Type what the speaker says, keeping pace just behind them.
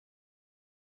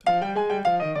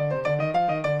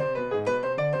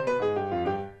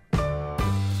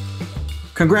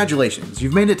Congratulations,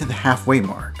 you've made it to the halfway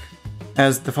mark.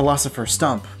 As the philosopher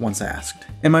Stump once asked,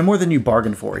 am I more than you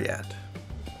bargained for yet?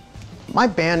 My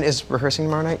band is rehearsing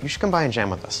tomorrow night. You should come by and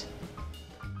jam with us.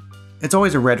 It's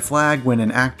always a red flag when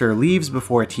an actor leaves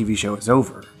before a TV show is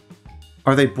over.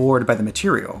 Are they bored by the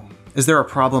material? Is there a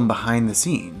problem behind the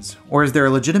scenes? Or is there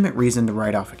a legitimate reason to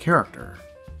write off a character?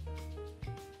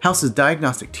 House's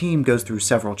diagnostic team goes through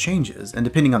several changes, and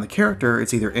depending on the character,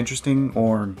 it's either interesting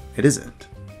or it isn't.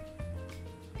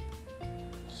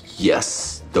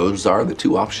 Yes, those are the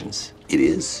two options. It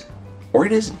is, or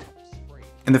it isn't.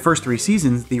 In the first 3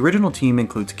 seasons, the original team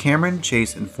includes Cameron,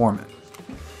 Chase, and Foreman.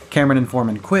 Cameron and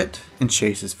Foreman quit, and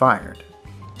Chase is fired.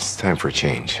 It's time for a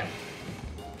change.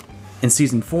 In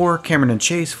Season 4, Cameron and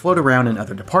Chase float around in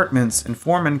other departments, and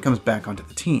Foreman comes back onto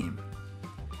the team.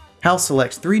 House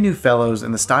selects 3 new fellows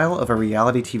in the style of a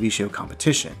reality TV show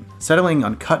competition, settling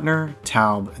on Kuttner,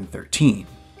 Taub, and 13.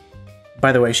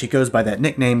 By the way, she goes by that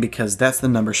nickname because that's the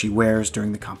number she wears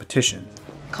during the competition.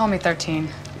 Call me 13.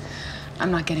 I'm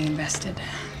not getting invested.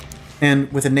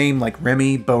 And with a name like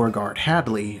Remy Beauregard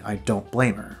Hadley, I don't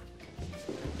blame her.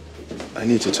 I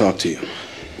need to talk to you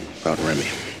about Remy.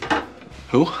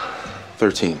 Who?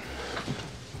 13.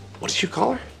 What did you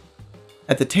call her?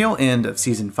 At the tail end of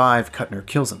Season 5, Kuttner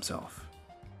kills himself.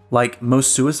 Like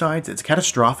most suicides, it's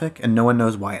catastrophic and no one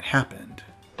knows why it happened.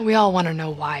 We all want to know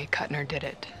why Kuttner did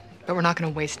it, but we're not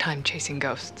going to waste time chasing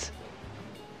ghosts.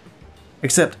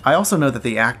 Except, I also know that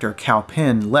the actor Kal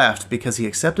Penn left because he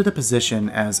accepted a position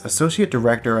as Associate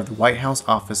Director of the White House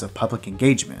Office of Public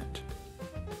Engagement.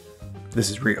 This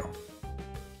is real.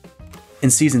 In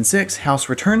Season 6, House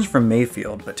returns from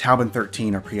Mayfield, but Taub and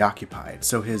 13 are preoccupied,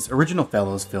 so his original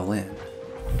fellows fill in.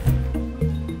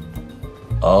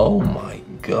 Oh my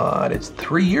God, it's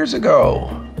 3 years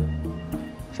ago.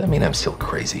 Does that mean I'm still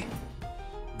crazy?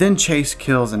 Then Chase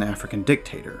kills an African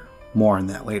dictator. More on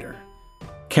that later.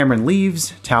 Cameron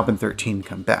leaves, Taub and 13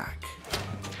 come back.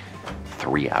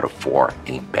 3 out of 4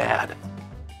 ain't bad.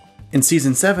 In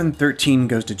Season 7, 13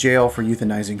 goes to jail for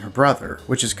euthanizing her brother,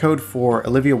 which is code for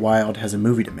Olivia Wilde has a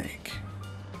movie to make.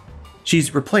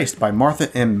 She's replaced by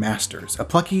Martha M. Masters, a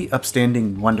plucky,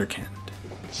 upstanding wonderkind.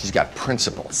 She's got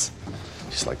principles.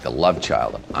 She's like the love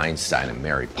child of Einstein and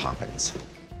Mary Poppins.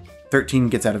 13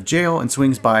 gets out of jail and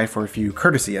swings by for a few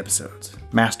courtesy episodes.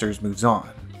 Masters moves on.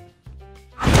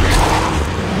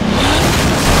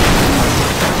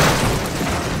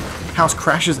 House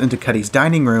crashes into Cuddy's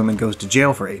dining room and goes to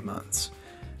jail for 8 months.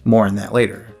 More on that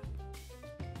later.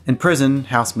 In prison,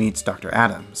 House meets Dr.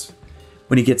 Adams.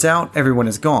 When he gets out, everyone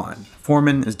is gone.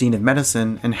 Foreman is Dean of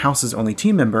Medicine, and House's only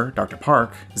team member, Dr.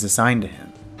 Park, is assigned to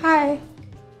him. Hi.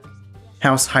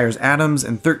 House hires Adams,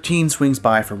 and 13 swings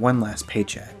by for one last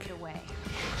paycheck.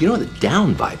 You know, the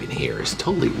down vibe in here is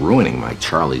totally ruining my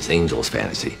Charlie's Angels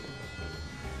fantasy.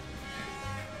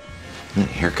 The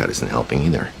haircut isn't helping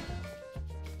either.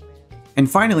 And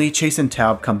finally, Chase and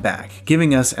Taub come back,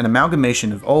 giving us an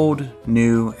amalgamation of old,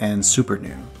 new, and super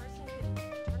new.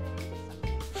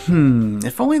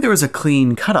 If only there was a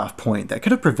clean cutoff point that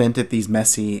could have prevented these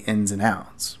messy ins and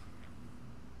outs.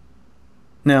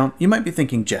 Now, you might be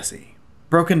thinking, Jesse,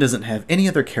 Broken doesn't have any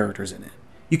other characters in it.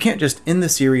 You can't just end the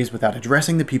series without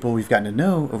addressing the people we've gotten to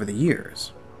know over the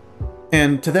years.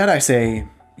 And to that I say,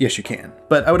 yes you can.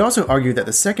 But I would also argue that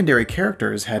the secondary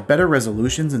characters had better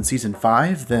resolutions in Season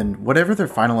 5 than whatever their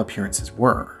final appearances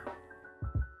were.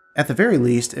 At the very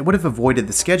least, it would have avoided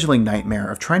the scheduling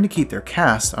nightmare of trying to keep their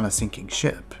cast on a sinking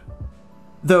ship.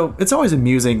 Though, it's always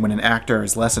amusing when an actor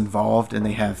is less involved and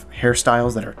they have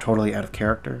hairstyles that are totally out of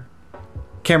character.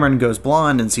 Cameron goes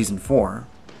blonde in Season 4.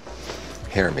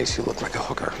 Hair makes you look like a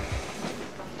hooker.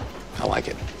 I like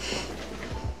it.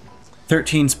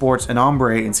 13 sports an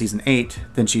ombre in Season 8,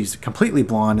 then she's completely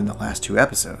blonde in the last 2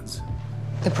 episodes.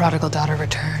 The prodigal daughter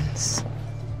returns.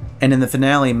 And in the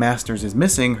finale, Masters is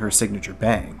missing her signature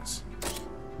bangs.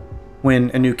 When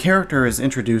a new character is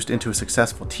introduced into a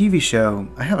successful TV show,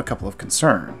 I have a couple of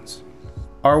concerns.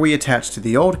 Are we attached to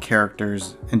the old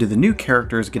characters, and do the new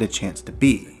characters get a chance to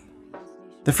be?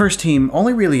 The first team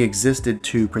only really existed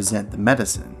to present the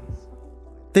medicine.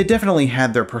 They definitely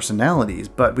had their personalities,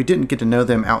 but we didn't get to know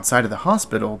them outside of the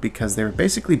hospital because they were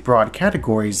basically broad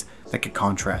categories that could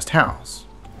contrast House.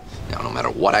 Now, no matter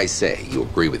what I say, you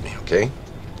agree with me, okay?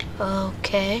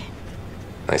 Okay.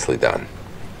 Nicely done.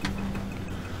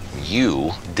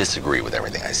 You disagree with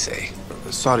everything I say.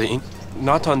 Sorry,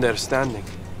 not understanding.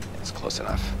 It's close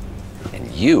enough. And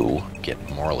you get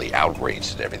morally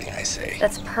outraged at everything I say.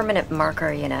 That's a permanent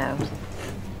marker, you know.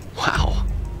 Wow.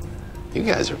 You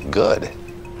guys are good.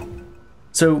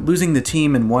 So losing the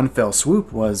team in one fell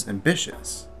swoop was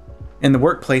ambitious. In the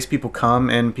workplace, people come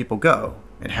and people go.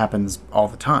 It happens all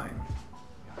the time.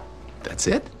 That's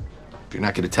it? You're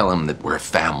not going to tell him that we're a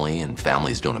family and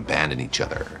families don't abandon each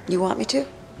other. You want me to?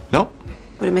 Nope.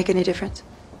 Would it make any difference?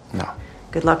 No.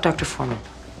 Good luck, Dr. Foreman.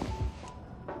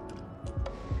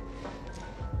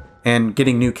 And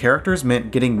getting new characters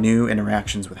meant getting new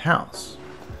interactions with House.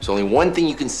 There's only one thing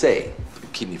you can say that will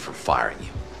keep me from firing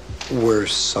you. We're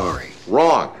sorry.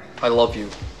 Wrong. I love you.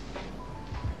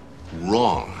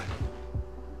 Wrong.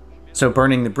 So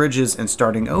burning the bridges and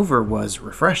starting over was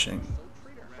refreshing.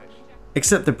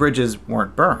 Except the bridges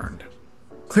weren't burned.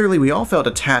 Clearly we all felt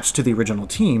attached to the original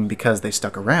team because they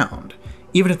stuck around,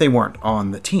 even if they weren't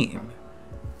on the team.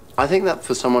 I think that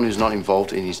for someone who's not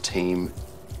involved in his team,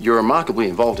 you're remarkably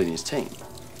involved in his team.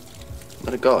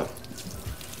 Let it go.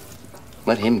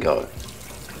 Let him go.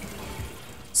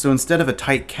 So instead of a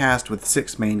tight cast with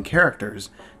 6 main characters,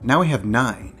 now we have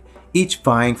 9, each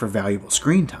vying for valuable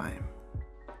screen time.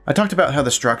 I talked about how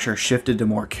the structure shifted to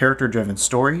more character-driven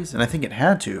stories, and I think it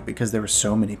had to because there were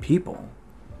so many people.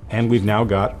 And we've now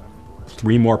got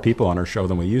 3 more people on our show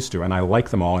than we used to, and I like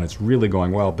them all, and it's really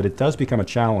going well, but it does become a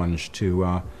challenge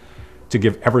to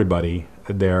give everybody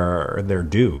their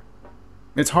due.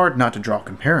 It's hard not to draw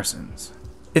comparisons.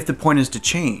 If the point is to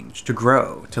change, to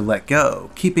grow, to let go,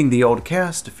 keeping the old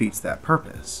cast defeats that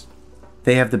purpose.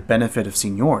 They have the benefit of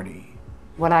seniority.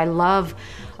 What I love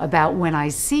about when I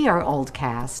see our old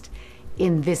cast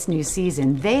in this new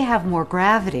season, they have more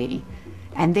gravity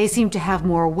and they seem to have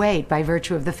more weight by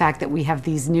virtue of the fact that we have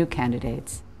these new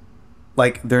candidates.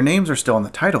 Like, their names are still in the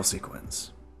title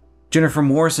sequence. Jennifer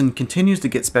Morrison continues to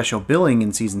get special billing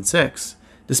in season 6,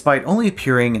 despite only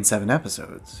appearing in 7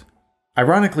 episodes.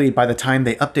 Ironically, by the time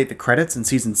they update the credits in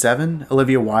season 7,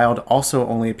 Olivia Wilde also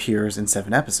only appears in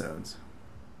 7 episodes.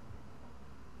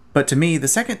 But to me, the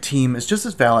second team is just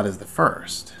as valid as the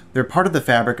first. They're part of the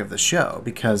fabric of the show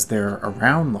because they're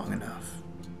around long enough.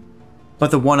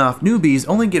 But the one-off newbies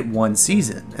only get 1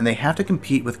 season, and they have to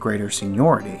compete with greater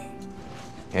seniority.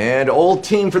 And old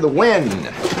team for the win.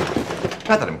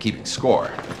 Not that I'm keeping score.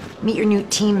 Meet your new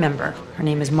team member. Her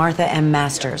name is Martha M.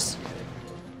 Masters.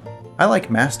 I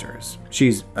like Masters.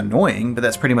 She's annoying, but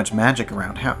that's pretty much magic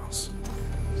around House.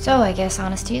 So I guess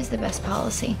honesty is the best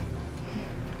policy.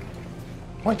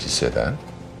 Why'd you say that?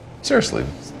 Seriously,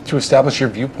 to establish your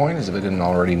viewpoint as if I didn't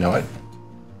already know it?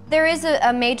 There is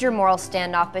a major moral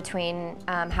standoff between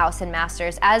House and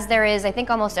Masters, as there is, I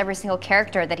think, almost every single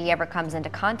character that he ever comes into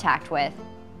contact with.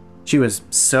 She was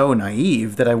so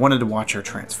naive that I wanted to watch her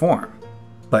transform.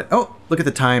 But oh, look at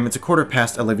the time, it's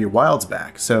 1/4 Olivia Wilde's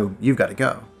back, so you've got to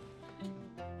go.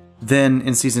 Then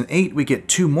in season 8 we get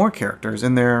 2 more characters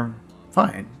and they're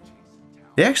fine.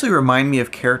 They actually remind me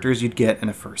of characters you'd get in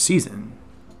a first season.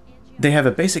 They have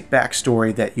a basic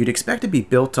backstory that you'd expect to be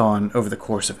built on over the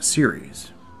course of a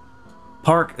series.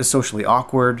 Park is socially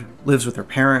awkward, lives with her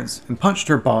parents, and punched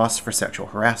her boss for sexual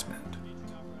harassment.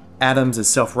 Adams is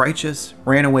self-righteous,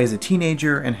 ran away as a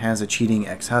teenager, and has a cheating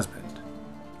ex-husband.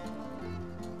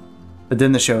 But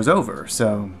then the show's over,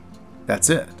 so that's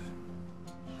it.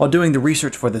 While doing the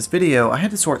research for this video, I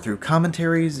had to sort through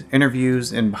commentaries,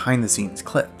 interviews, and behind-the-scenes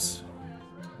clips.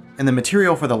 And the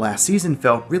material for the last season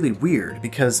felt really weird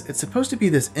because it's supposed to be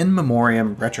this in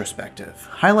memoriam retrospective,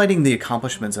 highlighting the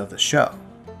accomplishments of the show.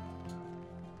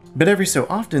 But every so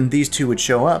often, these 2 would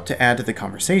show up to add to the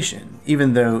conversation,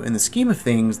 even though in the scheme of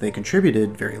things, they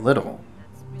contributed very little.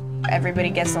 Everybody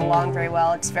gets along very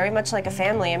well. It's very much like a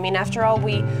family. I mean, after all,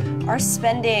 we are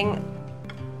spending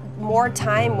more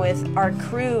time with our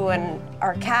crew and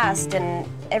our cast and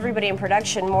everybody in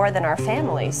production more than our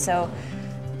family, so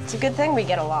it's a good thing we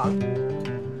get along.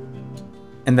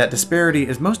 And that disparity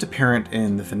is most apparent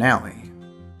in the finale.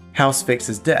 House fakes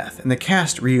his death, and the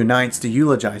cast reunites to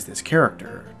eulogize this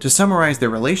character, to summarize their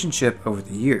relationship over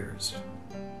the years.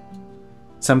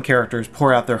 Some characters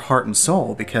pour out their heart and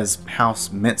soul because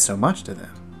House meant so much to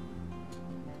them.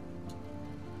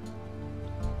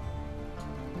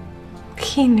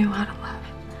 He knew how to love.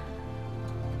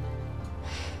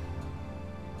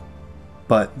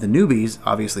 But the newbies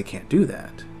obviously can't do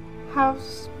that.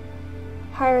 House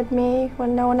hired me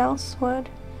when no one else would.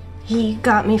 He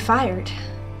got me fired.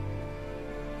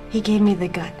 He gave me the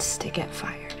guts to get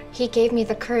fired. He gave me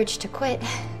the courage to quit.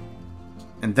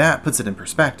 And that puts it in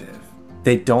perspective.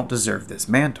 They don't deserve this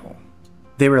mantle.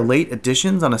 They were late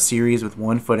additions on a series with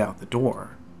 1 foot out the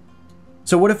door.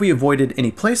 So what if we avoided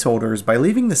any placeholders by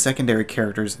leaving the secondary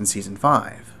characters in season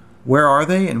 5? Where are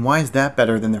they, and why is that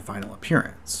better than their final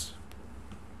appearance?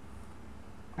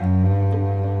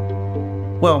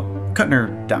 Well,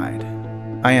 Kuttner died.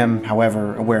 I am,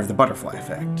 however, aware of the butterfly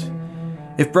effect.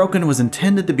 If Broken was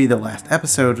intended to be the last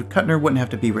episode, Kuttner wouldn't have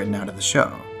to be written out of the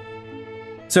show.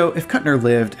 So if Kuttner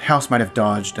lived, House might have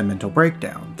dodged a mental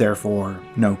breakdown, therefore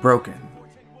no Broken.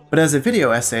 But as a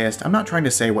video essayist, I'm not trying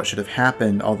to say what should have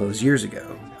happened all those years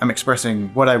ago. I'm expressing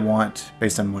what I want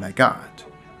based on what I got.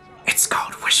 It's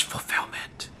called wish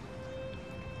fulfillment.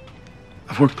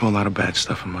 I've worked through a lot of bad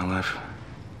stuff in my life.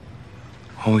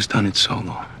 Always done it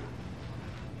solo.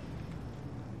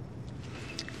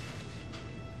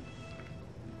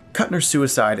 Kuttner's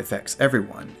suicide affects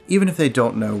everyone, even if they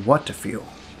don't know what to feel.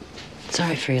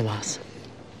 Sorry for your loss.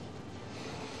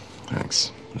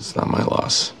 Thanks. It's not my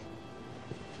loss.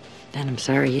 And I'm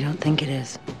sorry you don't think it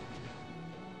is.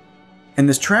 And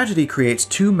this tragedy creates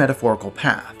two metaphorical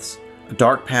paths, a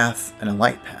dark path and a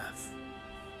light path.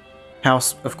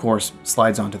 House, of course,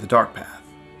 slides onto the dark path.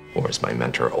 Or as my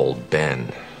mentor, Old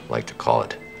Ben, liked to call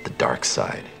it, the dark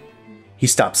side. He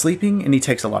stops sleeping and he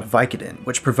takes a lot of Vicodin,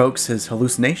 which provokes his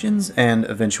hallucinations and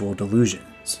eventual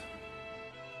delusions.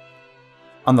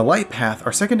 On the light path,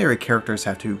 our secondary characters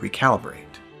have to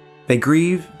recalibrate. They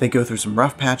grieve, they go through some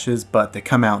rough patches, but they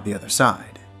come out the other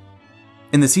side.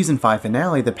 In the Season 5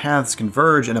 finale, the paths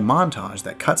converge in a montage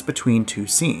that cuts between two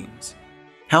scenes.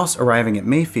 House arriving at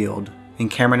Mayfield, and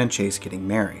Cameron and Chase getting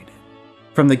married.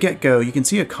 From the get-go, you can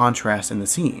see a contrast in the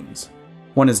scenes.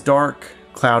 One is dark,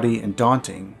 cloudy, and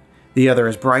daunting. The other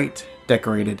is bright,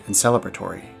 decorated, and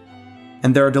celebratory.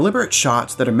 And there are deliberate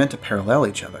shots that are meant to parallel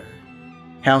each other.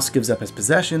 House gives up his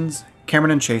possessions,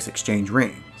 Cameron and Chase exchange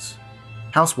rings.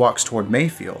 House walks toward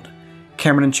Mayfield,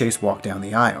 Cameron and Chase walk down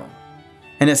the aisle.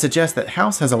 And it suggests that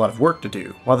House has a lot of work to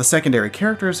do, while the secondary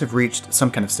characters have reached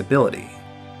some kind of stability.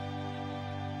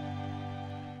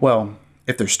 Well,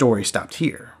 if their story stopped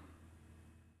here.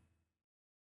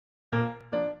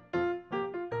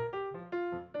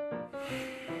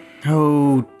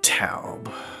 Oh, Taub.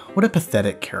 What a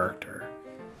pathetic character.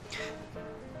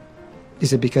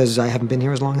 Is it because I haven't been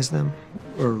here as long as them?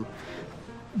 Or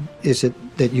is it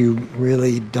that you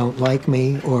really don't like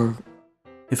me, or...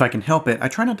 If I can help it, I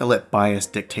try not to let bias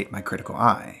dictate my critical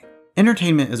eye.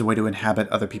 Entertainment is a way to inhabit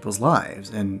other people's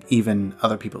lives, and even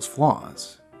other people's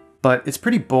flaws. But it's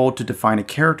pretty bold to define a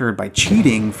character by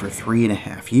cheating for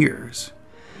 3.5 years.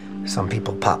 Some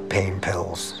people pop pain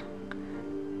pills.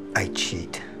 I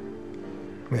cheat.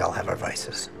 We all have our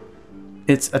vices.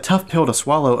 It's a tough pill to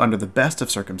swallow under the best of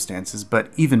circumstances, but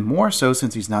even more so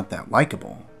since he's not that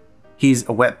likable. He's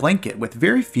a wet blanket with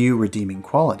very few redeeming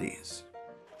qualities.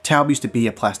 Taub used to be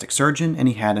a plastic surgeon and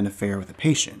he had an affair with a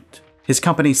patient. His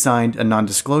company signed a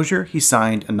non-disclosure, he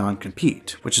signed a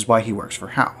non-compete, which is why he works for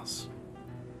House.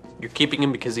 You're keeping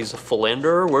him because he's a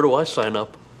philanderer? Where do I sign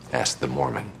up? Ask the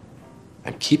Mormon.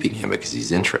 I'm keeping him because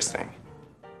he's interesting.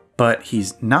 But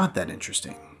he's not that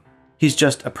interesting. He's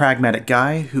just a pragmatic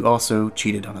guy who also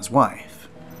cheated on his wife.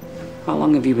 How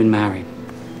long have you been married?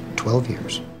 12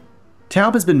 years.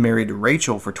 Taub has been married to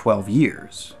Rachel for 12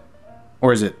 years.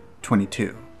 Or is it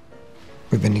 22?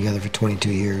 We've been together for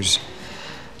 22 years.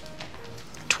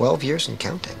 12 years and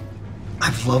counting.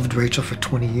 I've loved Rachel for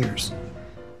 20 years.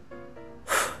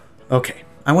 Okay,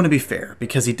 I want to be fair,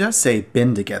 because he does say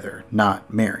been together,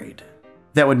 not married.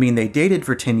 That would mean they dated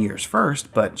for 10 years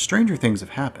first, but stranger things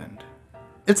have happened.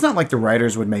 It's not like the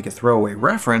writers would make a throwaway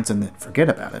reference and then forget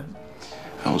about it.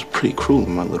 I was pretty cruel to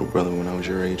my little brother when I was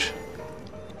your age.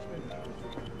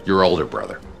 Your older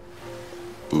brother.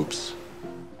 Oops.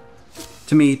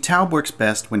 To me, Taub works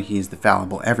best when he's the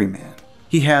fallible everyman.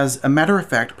 He has a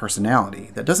matter-of-fact personality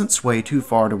that doesn't sway too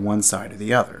far to one side or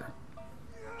the other.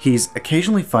 He's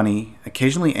occasionally funny,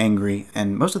 occasionally angry,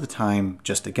 and most of the time,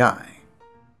 just a guy.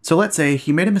 So let's say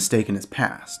he made a mistake in his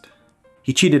past.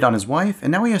 He cheated on his wife,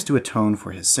 and now he has to atone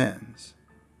for his sins.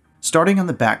 Starting on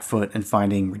the back foot and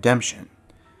finding redemption.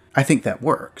 I think that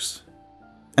works.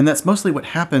 And that's mostly what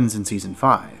happens in Season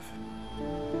 5.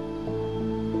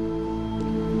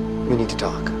 We need to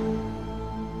talk.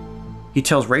 He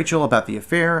tells Rachel about the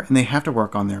affair, and they have to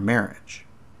work on their marriage.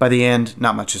 By the end,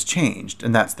 not much has changed,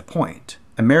 and that's the point.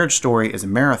 A marriage story is a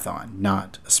marathon,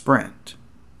 not a sprint.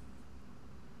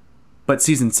 But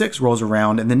Season 6 rolls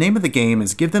around, and the name of the game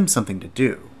is give them something to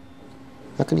do.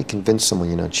 How can you convince someone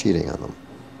you're not cheating on them?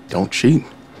 Don't cheat.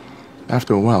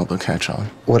 After a while, they'll catch on.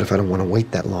 What if I don't want to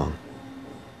wait that long?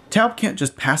 Taub can't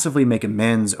just passively make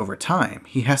amends over time.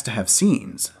 He has to have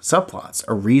scenes, subplots,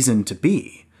 a reason to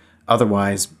be.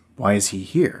 Otherwise, why is he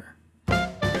here?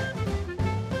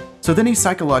 So then he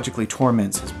psychologically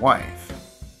torments his wife.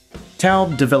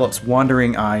 Taub develops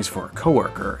wandering eyes for a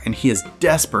coworker, and he is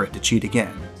desperate to cheat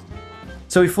again.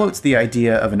 So he floats the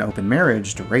idea of an open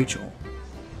marriage to Rachel.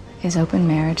 Is open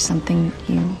marriage something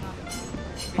you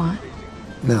want?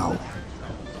 No.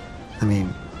 I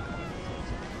mean,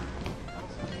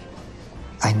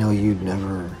 I know you'd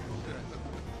never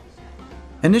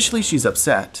Initially she's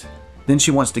upset, then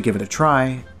she wants to give it a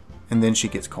try, and then she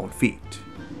gets cold feet.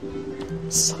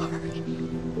 Sorry.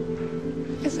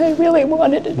 Because I really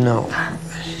wanted it. No.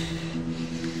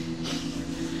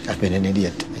 I've been an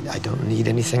idiot. I don't need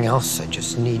anything else. I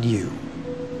just need you.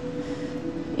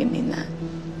 You mean that?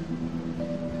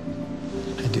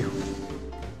 I do.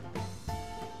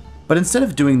 But instead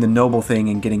of doing the noble thing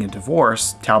and getting a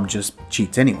divorce, Taub just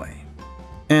cheats anyway.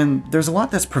 And there's a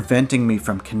lot that's preventing me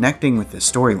from connecting with this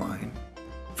storyline.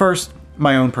 First,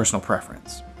 my own personal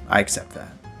preference. I accept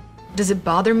that. Does it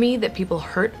bother me that people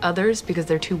hurt others because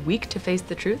they're too weak to face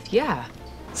the truth? Yeah.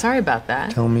 Sorry about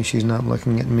that. Tell me she's not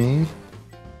looking at me.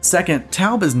 Second,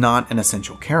 Taub is not an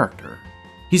essential character.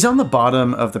 He's on the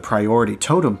bottom of the priority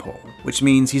totem pole, which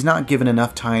means he's not given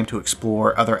enough time to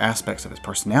explore other aspects of his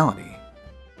personality.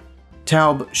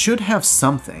 Taub should have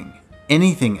something,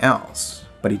 anything else,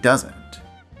 but he doesn't.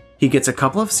 He gets a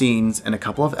couple of scenes and a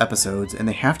couple of episodes, and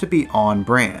they have to be on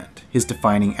brand, his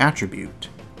defining attribute,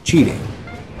 cheating.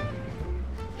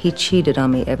 He cheated on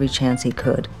me every chance he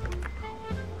could.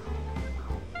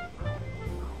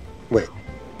 Wait,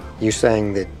 you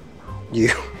saying that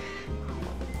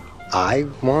I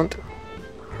want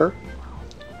her?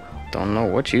 Don't know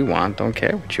what you want, don't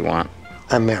care what you want.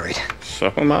 I'm married.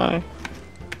 So am I.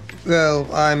 Well,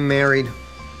 I'm married.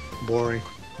 Boring.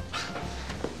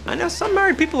 I know some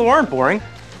married people who aren't boring.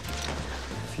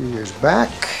 A few years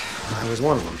back, I was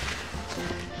one of them.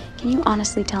 Can you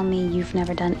honestly tell me you've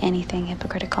never done anything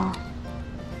hypocritical?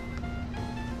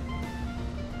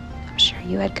 I'm sure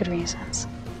you had good reasons.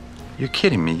 You're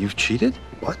kidding me. You've cheated?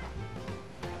 What?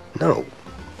 No.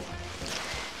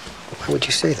 Why would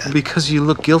you say that? Because you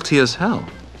look guilty as hell.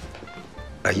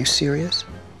 Are you serious?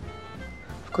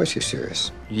 Of course you're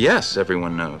serious. Yes,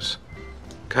 everyone knows.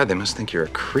 God, they must think you're a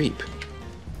creep.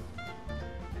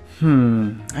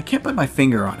 I can't put my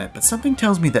finger on it, but something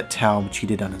tells me that Taub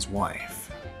cheated on his wife.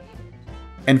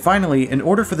 And finally, in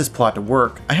order for this plot to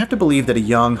work, I have to believe that a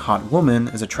young, hot woman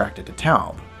is attracted to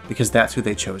Taub, because that's who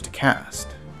they chose to cast.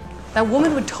 That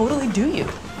woman would totally do you.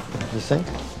 You think?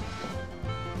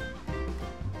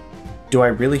 Do I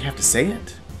really have to say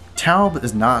it? Taub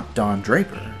is not Don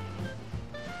Draper.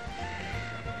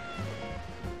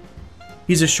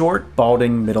 He's a short,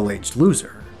 balding, middle-aged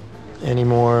loser. Any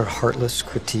more heartless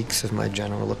critiques of my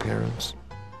general appearance?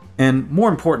 And more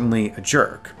importantly, a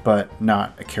jerk, but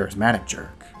not a charismatic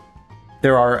jerk.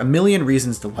 There are a million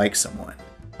reasons to like someone.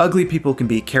 Ugly people can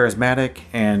be charismatic,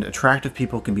 and attractive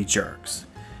people can be jerks.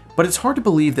 But it's hard to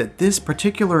believe that this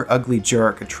particular ugly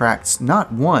jerk attracts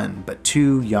not one, but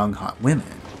two young, hot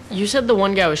women. You said the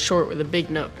one guy was short with a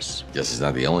big nose. Guess he's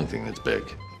not the only thing that's big.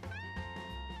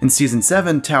 In season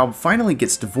 7, Taub finally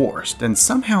gets divorced and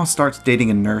somehow starts dating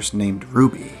a nurse named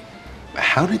Ruby.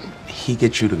 How did he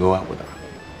get you to go out with her?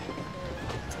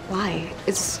 Why?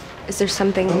 Is there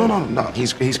something? No.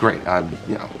 He's great.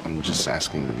 I'm just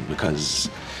asking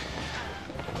because.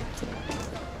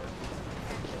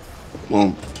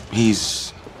 Well,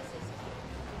 he's.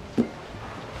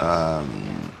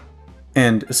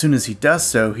 And as soon as he does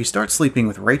so, he starts sleeping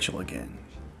with Rachel again.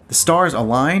 The stars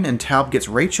align and Taub gets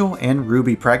Rachel and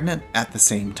Ruby pregnant at the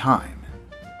same time.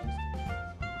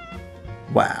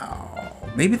 Wow,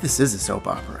 maybe this is a soap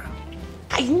opera.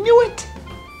 I knew it!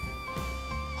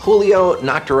 Julio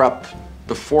knocked her up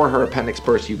before her appendix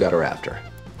burst. You got her after.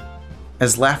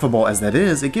 As laughable as that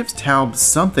is, it gives Taub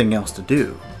something else to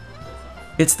do.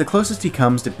 It's the closest he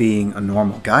comes to being a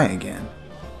normal guy again.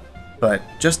 But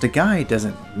just a guy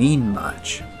doesn't mean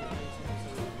much.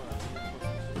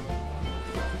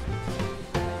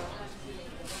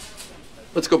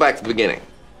 Let's go back to the beginning.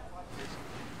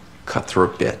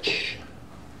 Cutthroat bitch.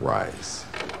 Rise.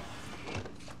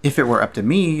 If it were up to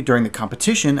me, during the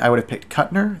competition, I would have picked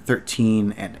Kuttner,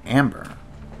 13, and Amber.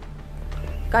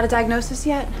 Got a diagnosis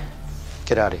yet?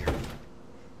 Get out of here.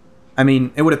 I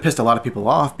mean, it would have pissed a lot of people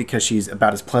off because she's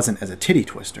about as pleasant as a titty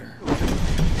twister.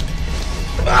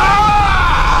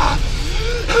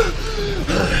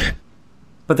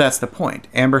 But that's the point.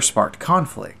 Amber sparked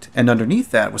conflict, and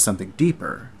underneath that was something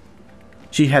deeper.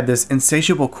 She had this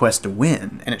insatiable quest to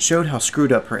win, and it showed how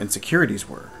screwed up her insecurities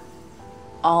were.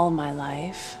 All my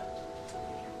life,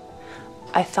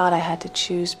 I thought I had to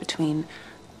choose between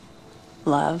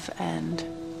love and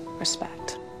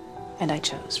respect. And I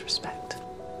chose respect.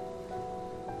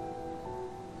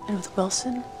 And with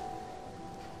Wilson,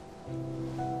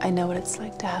 I know what it's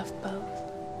like to have both.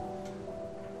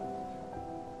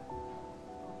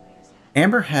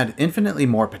 Amber had infinitely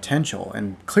more potential,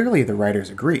 and clearly the writers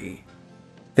agree.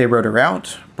 They wrote her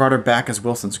out, brought her back as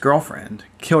Wilson's girlfriend,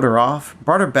 killed her off,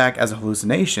 brought her back as a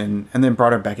hallucination, and then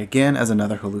brought her back again as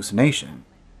another hallucination.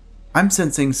 I'm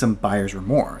sensing some buyer's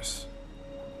remorse.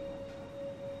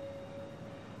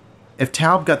 If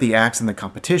Taub got the axe in the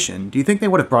competition, do you think they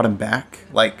would have brought him back,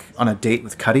 like on a date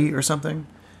with Cuddy or something?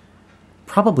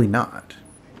 Probably not.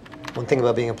 One thing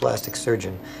about being a plastic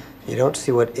surgeon, you don't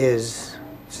see what is,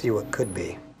 see what could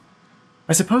be.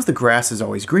 I suppose the grass is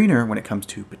always greener when it comes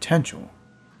to potential.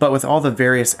 But with all the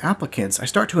various applicants, I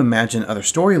start to imagine other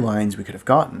storylines we could have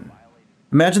gotten.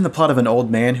 Imagine the plot of an old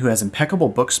man who has impeccable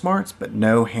book smarts but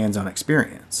no hands-on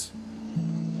experience.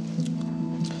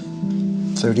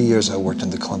 30 years I worked in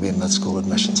the Columbia Med School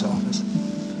admissions office.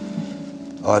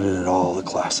 Audited all the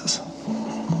classes.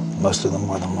 Most of them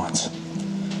more than once.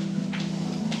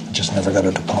 I just never got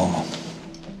a diploma.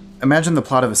 Imagine the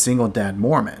plot of a single-dad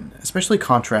Mormon, especially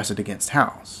contrasted against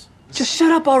House. Just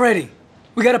shut up already.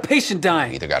 We got a patient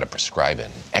dying. You either got to prescribe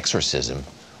an exorcism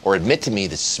or admit to me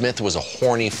that Smith was a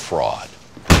horny fraud.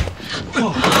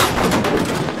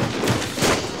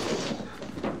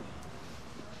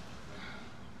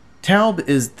 Taub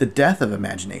is the death of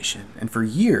imagination, and for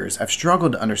years I've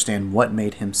struggled to understand what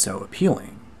made him so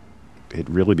appealing. It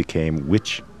really became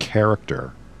which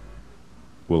character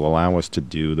will allow us to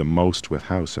do the most with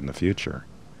House in the future.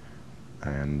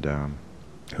 And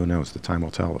who knows, the time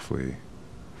will tell if we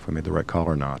made the right call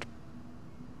or not.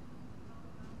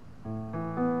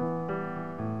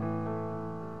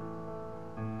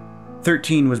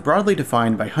 "13" was broadly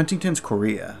defined by Huntington's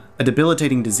chorea, a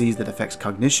debilitating disease that affects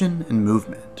cognition and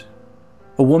movement.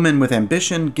 A woman with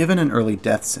ambition given an early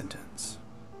death sentence.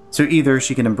 So either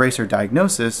she can embrace her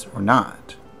diagnosis or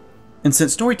not. And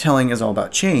since storytelling is all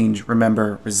about change,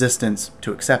 remember resistance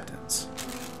to acceptance.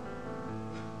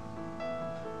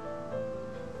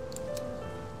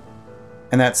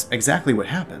 And that's exactly what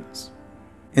happens.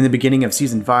 In the beginning of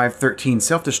Season 5, 13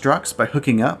 self-destructs by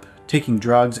hooking up, taking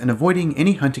drugs, and avoiding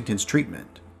any Huntington's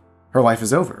treatment. Her life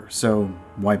is over, so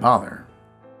why bother?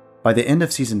 By the end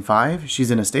of Season 5,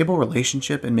 she's in a stable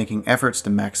relationship and making efforts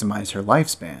to maximize her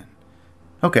lifespan.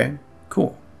 Okay,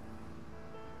 cool.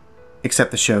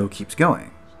 Except the show keeps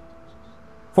going.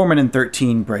 Foreman and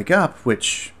 13 break up,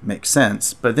 which makes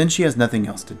sense, but then she has nothing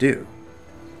else to do.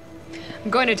 I'm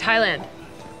going to Thailand.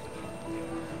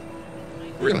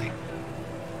 Really?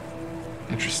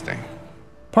 Interesting.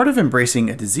 Part of embracing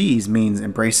a disease means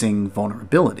embracing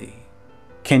vulnerability.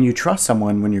 Can you trust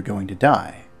someone when you're going to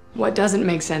die? What doesn't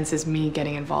make sense is me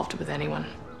getting involved with anyone.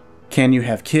 Can you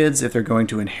have kids if they're going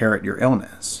to inherit your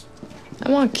illness?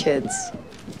 I want kids.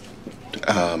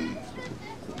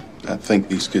 I think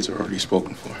these kids are already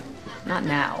spoken for. Not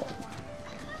now.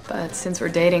 But since we're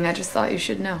dating, I just thought you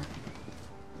should know.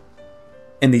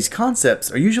 And these concepts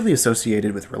are usually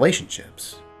associated with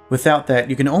relationships. Without that,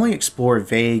 you can only explore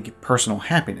vague personal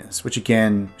happiness, which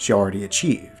again, she already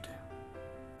achieved.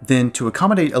 Then, to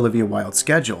accommodate Olivia Wilde's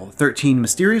schedule, 13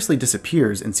 mysteriously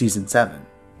disappears in Season 7.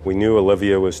 We knew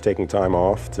Olivia was taking time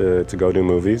off to go do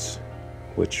movies,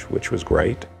 which was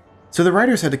great. So the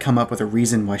writers had to come up with a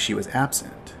reason why she was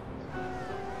absent.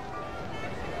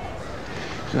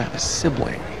 You have a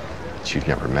sibling that you've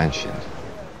never mentioned.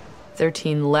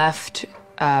 13 left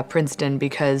Princeton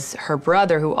because her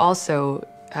brother, who also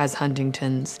has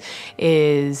Huntington's,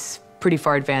 is pretty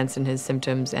far advanced in his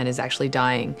symptoms and is actually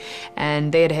dying.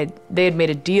 And they had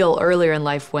made a deal earlier in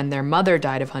life when their mother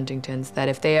died of Huntington's that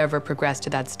if they ever progressed to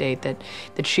that state, that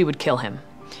she would kill him,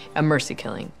 a mercy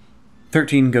killing.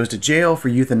 13 goes to jail for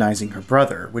euthanizing her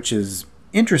brother, which is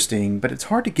interesting, but it's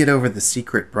hard to get over the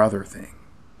secret brother thing.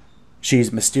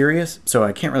 She's mysterious, so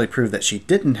I can't really prove that she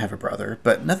didn't have a brother,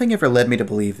 but nothing ever led me to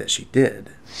believe that she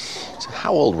did. So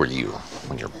how old were you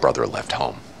when your brother left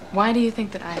home? Why do you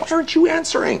think that I... Why aren't you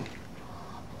answering?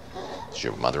 Did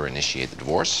your mother initiate the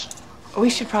divorce?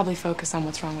 We should probably focus on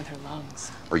what's wrong with her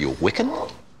lungs. Are you a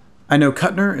Wiccan? I know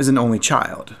Kuttner is an only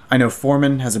child. I know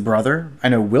Foreman has a brother. I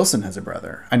know Wilson has a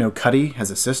brother. I know Cuddy has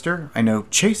a sister. I know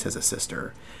Chase has a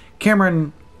sister.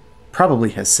 Cameron probably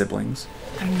has siblings.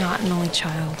 I'm not an only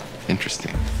child.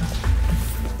 Interesting.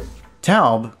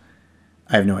 Taub,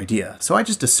 I have no idea, so I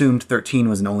just assumed 13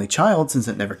 was an only child since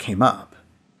it never came up.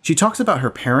 She talks about her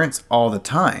parents all the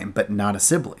time, but not a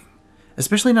sibling.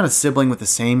 Especially not a sibling with the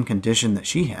same condition that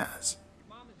she has.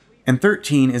 And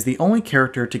 13 is the only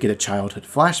character to get a childhood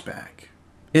flashback.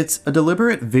 It's a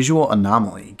deliberate visual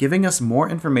anomaly, giving us more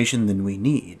information than we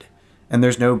need, and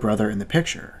there's no brother in the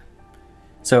picture.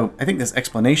 So I think this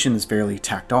explanation is fairly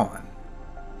tacked on.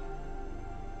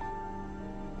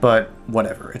 But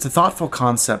whatever, it's a thoughtful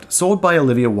concept sold by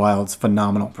Olivia Wilde's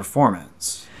phenomenal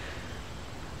performance.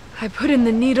 I put in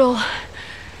the needle,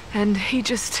 and he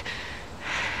just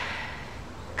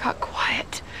got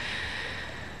quiet.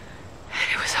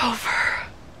 And it was over.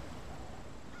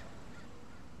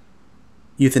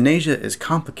 Euthanasia is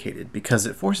complicated because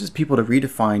it forces people to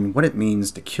redefine what it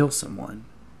means to kill someone.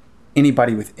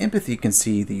 Anybody with empathy can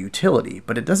see the utility,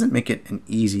 but it doesn't make it an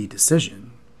easy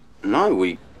decision. No,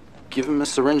 we give him a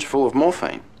syringe full of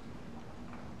morphine.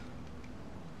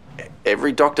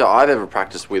 Every doctor I've ever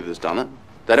practiced with has done it.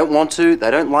 They don't want to, they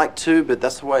don't like to, but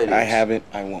that's the way it is. I haven't,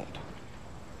 I won't.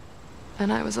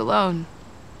 And I was alone.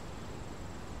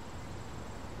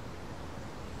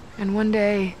 And one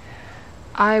day,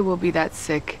 I will be that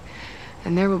sick,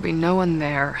 and there will be no one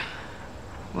there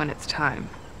when it's time.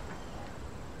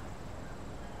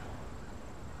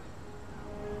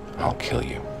 I'll kill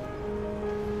you.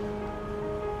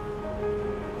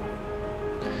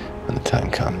 When the time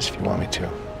comes, if you want me to.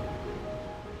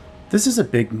 This is a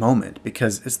big moment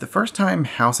because it's the first time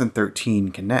House and 13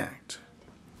 connect.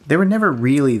 They were never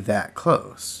really that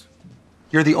close.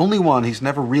 You're the only one he's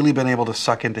never really been able to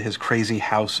suck into his crazy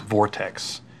house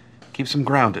vortex. Keeps him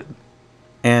grounded.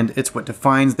 And it's what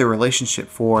defines their relationship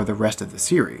for the rest of the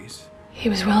series. He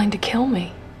was willing to kill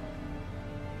me.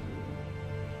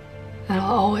 And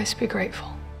I'll always be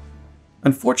grateful.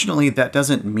 Unfortunately, that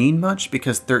doesn't mean much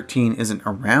because 13 isn't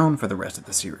around for the rest of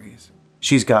the series.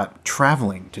 She's got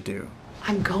traveling to do.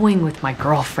 I'm going with my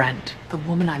girlfriend, the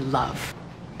woman I love.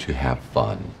 To have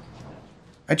fun.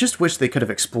 I just wish they could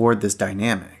have explored this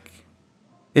dynamic.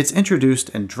 It's introduced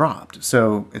and dropped,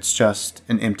 so it's just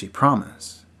an empty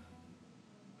promise.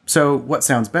 So what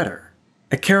sounds better?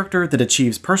 A character that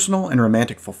achieves personal and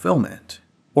romantic fulfillment,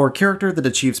 or a character that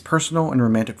achieves personal and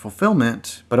romantic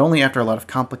fulfillment, but only after a lot of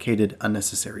complicated,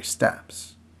 unnecessary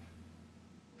steps?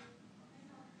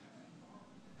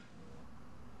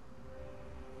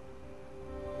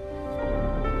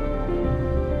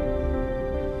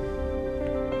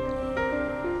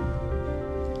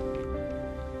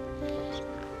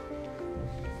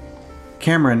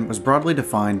 Cameron was broadly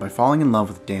defined by falling in love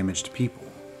with damaged people.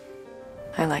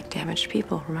 I like damaged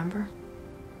people, remember?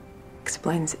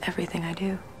 Explains everything I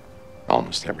do.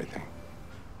 Almost everything.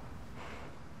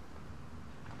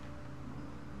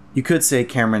 You could say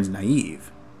Cameron's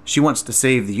naive. She wants to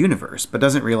save the universe, but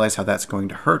doesn't realize how that's going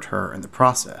to hurt her in the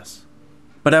process.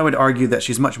 But I would argue that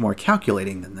she's much more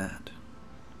calculating than that.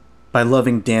 By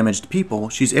loving damaged people,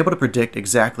 she's able to predict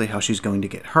exactly how she's going to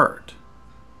get hurt.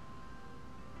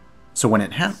 So when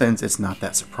it happens, it's not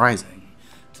that surprising.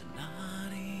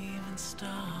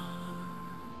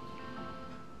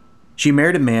 She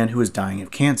married a man who was dying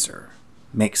of cancer.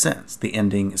 Makes sense, the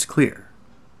ending is clear.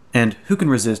 And who can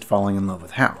resist falling in love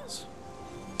with House?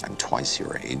 I'm twice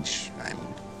your age. I'm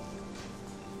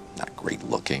not great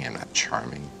looking. I'm not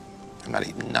charming. I'm not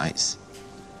even nice.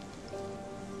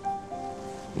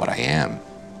 What I am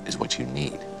is what you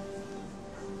need.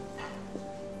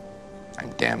 I'm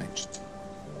damaged.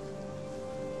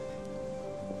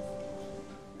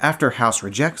 After House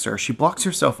rejects her, she blocks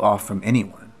herself off from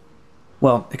anyone.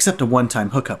 Well, except a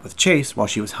one-time hookup with Chase while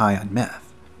she was high on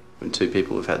meth. When two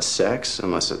people have had sex,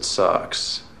 unless it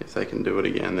sucks, if they can do it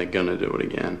again, they're gonna do it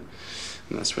again.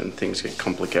 And that's when things get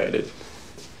complicated.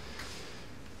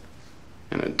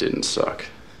 And it didn't suck.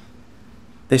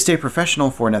 They stay professional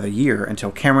for another year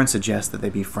until Cameron suggests that they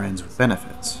be friends with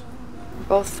benefits. We're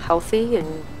both healthy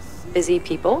and busy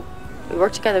people. We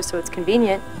work together so it's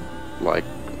convenient. Like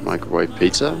microwave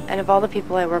pizza? And of all the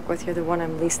people I work with, you're the one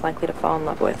I'm least likely to fall in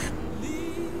love with.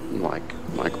 Like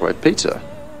microwave pizza.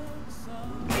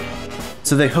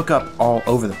 So they hook up all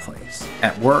over the place.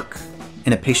 At work,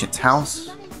 in a patient's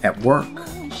house, at work.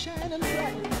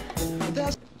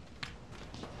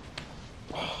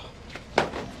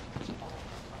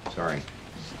 Sorry.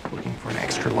 Looking for an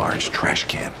extra large trash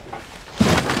can.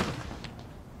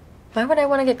 Why would I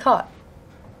want to get caught?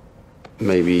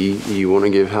 Maybe you want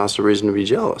to give House a reason to be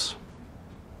jealous.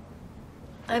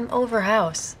 I'm over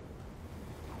House.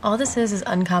 All this is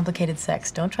uncomplicated sex.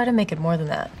 Don't try to make it more than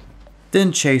that.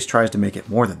 Then Chase tries to make it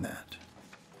more than that.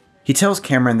 He tells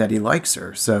Cameron that he likes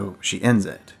her, so she ends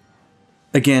it.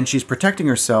 Again, she's protecting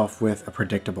herself with a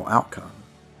predictable outcome.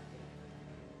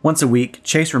 Once a week,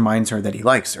 Chase reminds her that he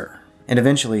likes her, and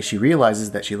eventually she realizes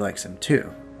that she likes him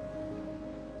too.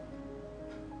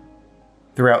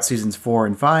 Throughout seasons 4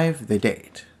 and 5, they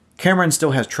date. Cameron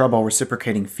still has trouble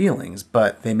reciprocating feelings,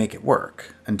 but they make it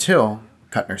work, until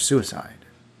Kuttner's suicide.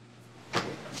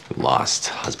 Lost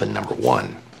husband number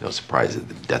one. No surprise that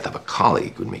the death of a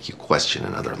colleague would make you question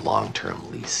another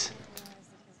long-term lease.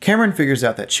 Cameron figures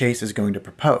out that Chase is going to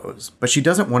propose, but she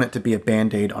doesn't want it to be a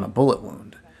band-aid on a bullet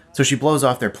wound, so she blows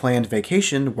off their planned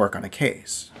vacation to work on a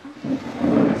case.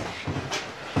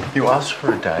 You asked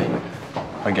for a date.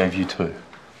 I gave you 2.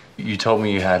 You told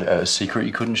me you had a secret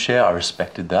you couldn't share. I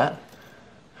respected that.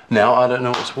 Now I don't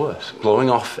know what's worse. Blowing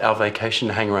off our vacation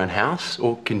to hang around house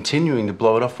or continuing to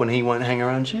blow it off when he won't hang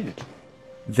around you?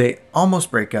 They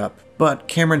almost break up, but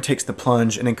Cameron takes the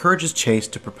plunge and encourages Chase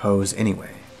to propose anyway.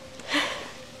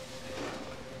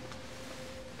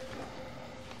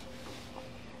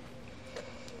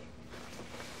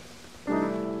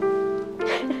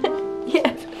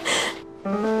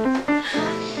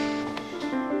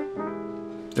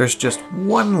 There's just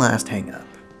one last hang-up.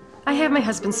 I have my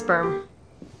husband's sperm.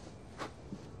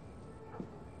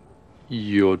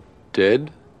 Your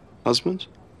dead husband?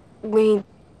 We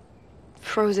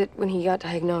froze it when he got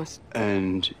diagnosed.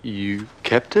 And you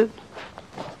kept it?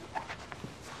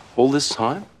 All this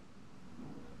time?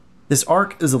 This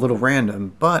arc is a little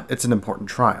random, but it's an important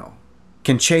trial.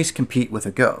 Can Chase compete with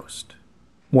a ghost?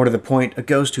 More to the point, a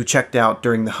ghost who checked out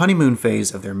during the honeymoon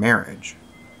phase of their marriage.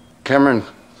 Cameron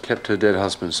kept her dead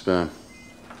husband's sperm.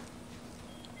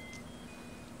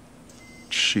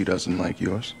 She doesn't like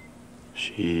yours?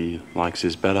 She likes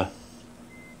his better.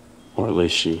 Or at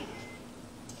least she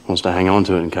wants to hang on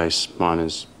to it in case mine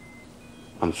is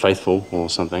unfaithful or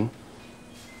something.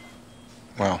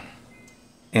 Well.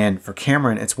 And for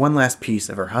Cameron, it's one last piece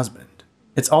of her husband.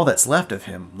 It's all that's left of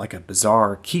him, like a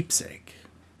bizarre keepsake.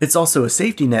 It's also a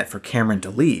safety net for Cameron to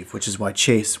leave, which is why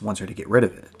Chase wants her to get rid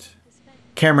of it.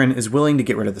 Cameron is willing to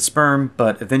get rid of the sperm,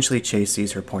 but eventually Chase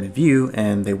sees her point of view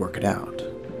and they work it out.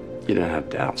 You don't have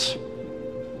doubts.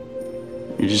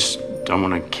 You just don't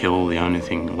want to kill the only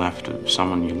thing left of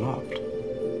someone you loved.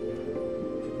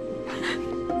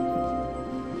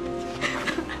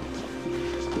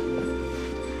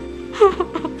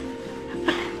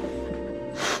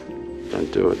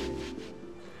 Don't do it.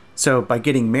 So by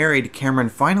getting married, Cameron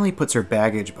finally puts her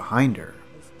baggage behind her.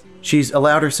 She's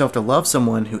allowed herself to love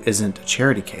someone who isn't a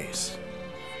charity case.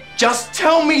 Just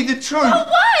tell me the truth.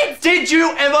 What? Did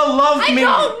you ever love me?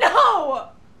 I don't know.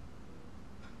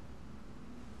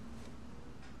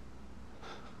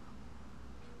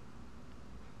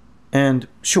 And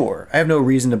sure, I have no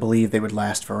reason to believe they would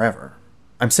last forever.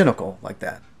 I'm cynical like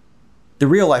that. The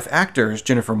real-life actors,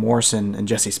 Jennifer Morrison and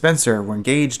Jesse Spencer, were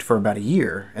engaged for about a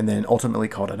year and then ultimately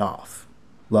called it off.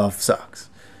 Love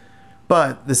sucks.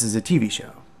 But this is a TV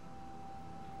show.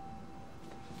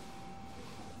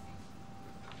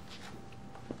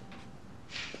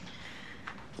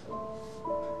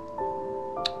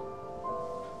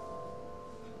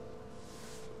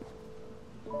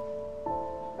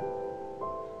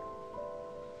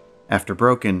 After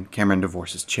Broken, Cameron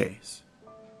divorces Chase.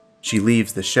 She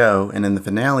leaves the show, and in the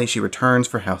finale, she returns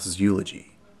for House's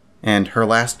eulogy. And her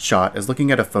last shot is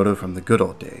looking at a photo from the good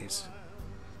old days.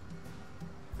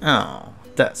 Oh,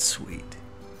 that's sweet.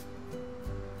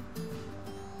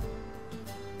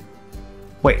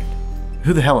 Wait,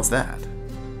 who the hell is that?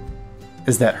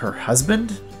 Is that her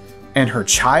husband? And her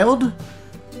child?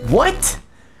 What?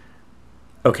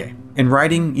 Okay, in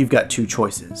writing, you've got two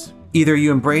choices. Either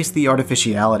you embrace the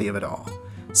artificiality of it all,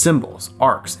 symbols,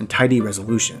 arcs, and tidy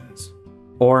resolutions,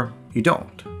 or you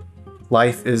don't.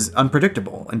 Life is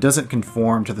unpredictable and doesn't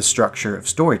conform to the structure of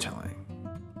storytelling.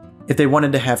 If they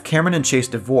wanted to have Cameron and Chase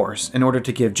divorce in order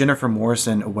to give Jennifer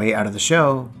Morrison a way out of the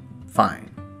show, fine.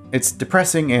 It's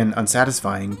depressing and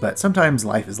unsatisfying, but sometimes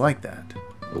life is like that.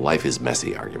 Life is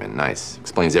messy argument, nice.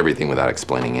 Explains everything without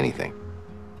explaining anything.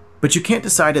 But you can't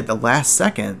decide at the last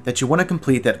second that you want to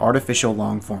complete that artificial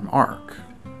long-form arc.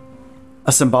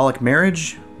 A symbolic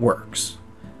marriage works.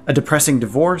 A depressing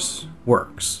divorce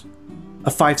works. A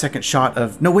 5-second shot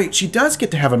of, no wait, she does get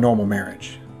to have a normal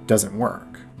marriage, doesn't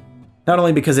work. Not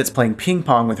only because it's playing ping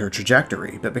pong with her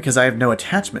trajectory, but because I have no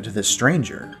attachment to this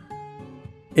stranger.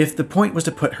 If the point was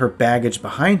to put her baggage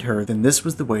behind her, then this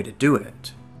was the way to do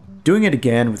it. Doing it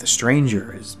again with a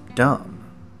stranger is dumb.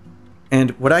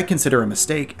 And what I consider a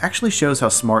mistake actually shows how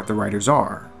smart the writers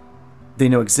are. They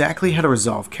know exactly how to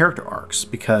resolve character arcs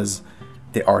because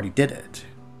they already did it.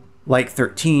 Like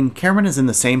 13, Cameron is in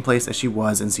the same place as she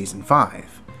was in Season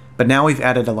 5, but now we've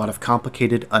added a lot of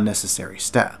complicated, unnecessary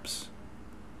steps.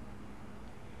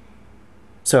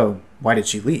 So, why did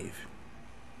she leave?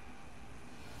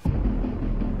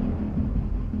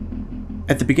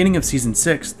 At the beginning of Season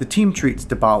 6, the team treats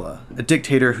Dabala, a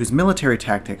dictator whose military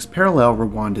tactics parallel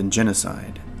Rwandan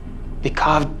genocide. They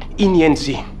carved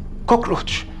Inyenzi,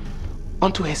 cockroach,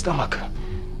 onto her stomach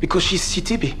because she's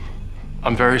CTB.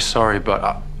 I'm very sorry,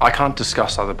 but I can't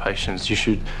discuss other patients. You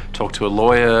should talk to a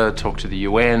lawyer, talk to the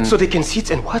UN. So they can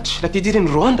sit and watch like they did in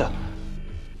Rwanda.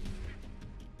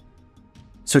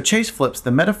 So Chase flips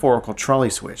the metaphorical trolley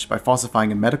switch by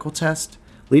falsifying a medical test,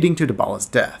 leading to Dabala's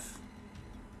death.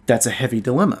 That's a heavy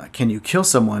dilemma. Can you kill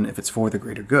someone if it's for the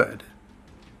greater good?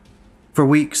 For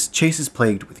weeks, Chase is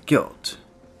plagued with guilt.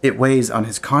 It weighs on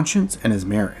his conscience and his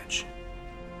marriage.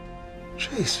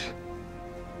 Chase,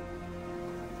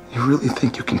 you really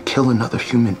think you can kill another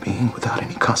human being without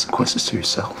any consequences to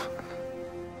yourself?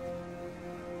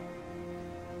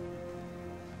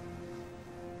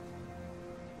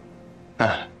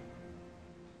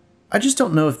 I just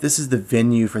don't know if this is the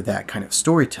venue for that kind of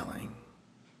storytelling.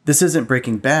 This isn't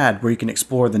Breaking Bad, where you can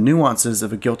explore the nuances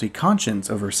of a guilty conscience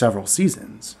over several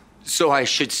seasons. So I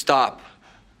should stop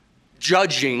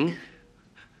judging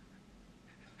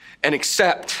and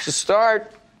accept. To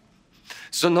start.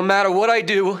 So no matter what I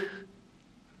do,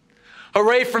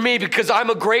 hooray for me because I'm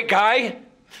a great guy.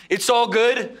 It's all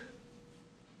good.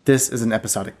 This is an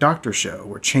episodic Doctor show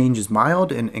where change is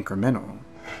mild and incremental.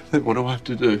 Then what do I have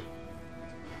to do?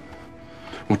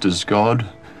 What does God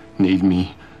need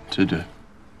me to do?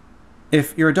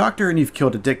 If you're a doctor and you've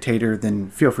killed a dictator, then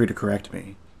feel free to correct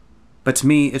me. But to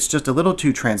me, it's just a little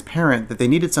too transparent that they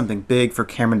needed something big for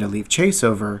Cameron to leave Chase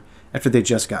over after they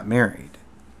just got married.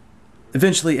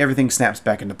 Eventually, everything snaps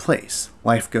back into place,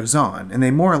 life goes on, and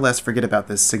they more or less forget about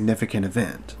this significant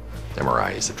event.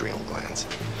 MRI is adrenal glands.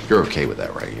 You're okay with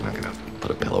that, right? You're not gonna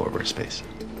put a pillow over his face.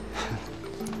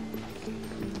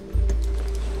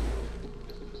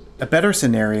 A better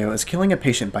scenario is killing a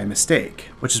patient by mistake,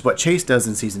 which is what Chase does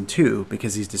in Season 2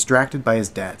 because he's distracted by his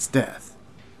dad's death.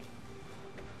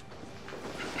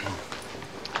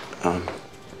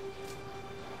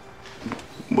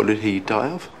 What did he die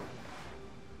of?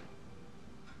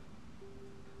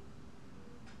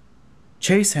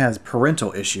 Chase has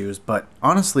parental issues, but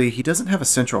honestly, he doesn't have a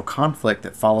central conflict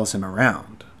that follows him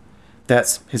around.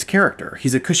 That's his character.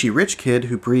 He's a cushy rich kid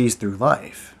who breezed through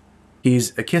life.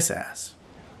 He's a kiss-ass.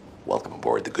 Welcome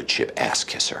aboard the good ship Ass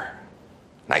Kisser.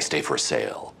 Nice day for a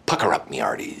sail. Pucker up, me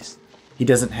hearties. He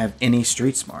doesn't have any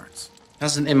street smarts.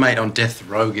 How's an inmate on death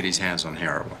row get his hands on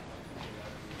heroin?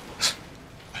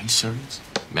 Are you serious?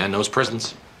 Man knows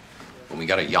prisons. When we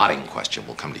got a yachting question,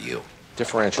 we'll come to you.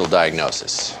 Differential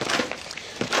diagnosis.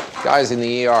 Guys in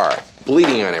the ER,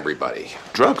 bleeding on everybody.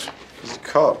 Drugs? He's a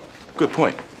cop. Good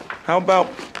point. How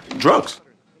about drugs?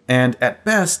 And at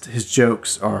best, his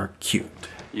jokes are cute.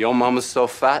 Your mama's so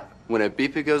fat, when her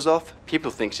beeper goes off,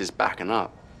 people think she's backing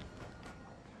up.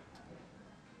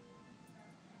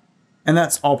 And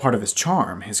that's all part of his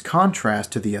charm, his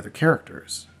contrast to the other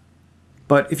characters.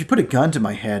 But if you put a gun to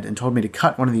my head and told me to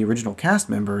cut one of the original cast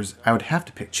members, I would have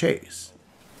to pick Chase.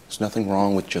 There's nothing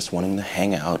wrong with just wanting to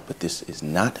hang out, but this is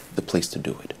not the place to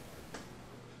do it.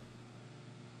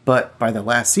 But by the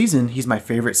last season, he's my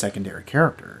favorite secondary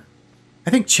character. I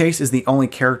think Chase is the only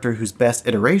character whose best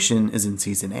iteration is in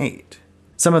Season 8.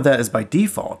 Some of that is by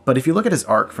default, but if you look at his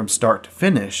arc from start to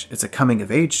finish, it's a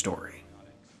coming-of-age story.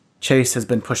 Chase has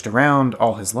been pushed around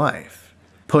all his life.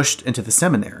 Pushed into the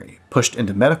seminary, pushed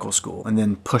into medical school, and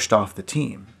then pushed off the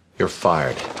team. You're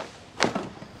fired.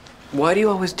 Why do you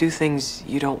always do things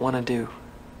you don't want to do?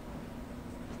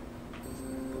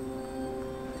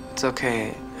 It's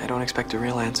okay. I don't expect a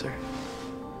real answer.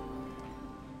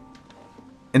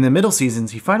 In the middle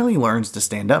seasons, he finally learns to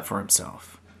stand up for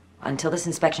himself. Until this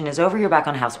inspection is over, you're back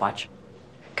on house watch.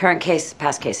 Current case,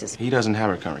 past cases. He doesn't have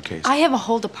a current case. I have a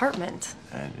whole department.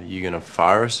 And are you gonna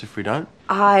fire us if we don't?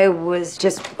 I was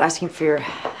just asking for your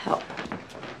help.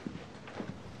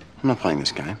 I'm not playing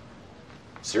this game.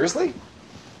 Seriously?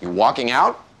 You're walking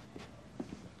out?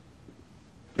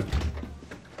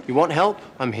 You want help?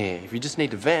 I'm here. If you just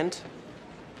need to vent,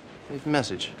 leave a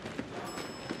message.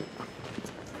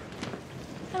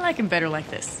 I like him better like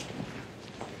this.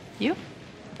 You?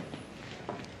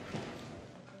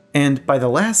 And by the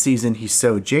last season, he's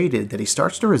so jaded that he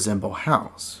starts to resemble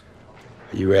House.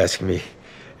 You asking me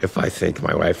if I think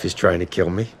my wife is trying to kill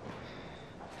me?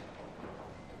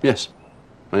 Yes,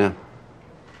 I am.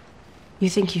 You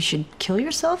think you should kill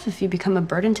yourself if you become a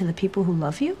burden to the people who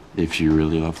love you? If you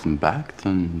really love them back,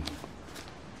 then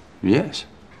yes.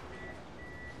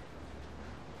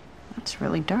 That's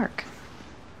really dark.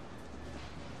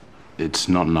 It's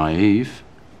not naive.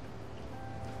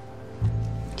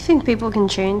 You think people can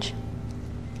change?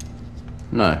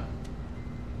 No.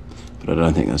 But I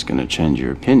don't think that's going to change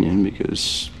your opinion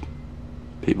because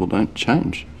people don't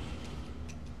change.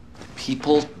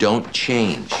 People don't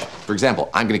change. For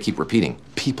example, I'm going to keep repeating,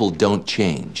 people don't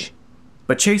change.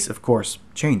 But Chase, of course,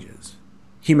 changes.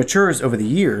 He matures over the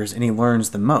years and he learns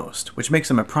the most, which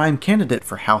makes him a prime candidate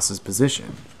for House's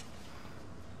position.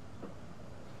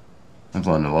 I've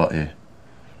learned a lot here.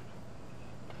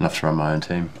 Enough to run my own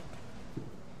team.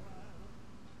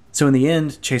 So in the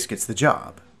end, Chase gets the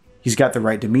job. He's got the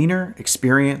right demeanor,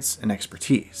 experience, and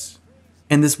expertise.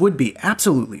 And this would be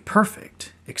absolutely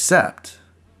perfect, except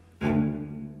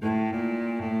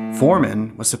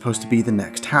Foreman was supposed to be the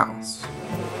next House.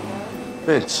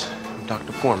 Vince, I'm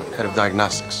Dr. Foreman, head of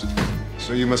diagnostics.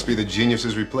 So you must be the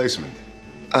genius's replacement.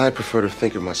 I prefer to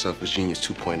think of myself as Genius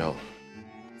 2.0.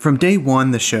 From day one,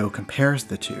 the show compares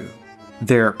the two.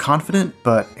 They're confident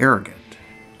but arrogant.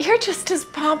 You're just as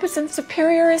pompous and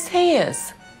superior as he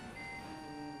is.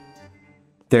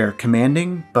 They're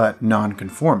commanding but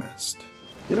nonconformist.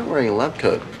 You're not wearing a lab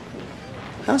coat.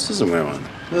 House doesn't wear one,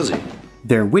 does he?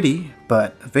 They're witty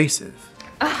but evasive.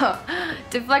 Oh,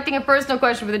 deflecting a personal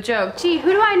question with a joke. Gee,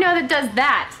 who do I know that does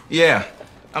that? Yeah,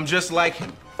 I'm just like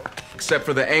him. Except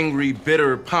for the angry,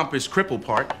 bitter, pompous cripple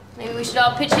part. Maybe we should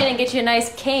all pitch in and get you a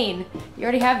nice cane. You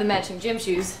already have the matching gym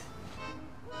shoes.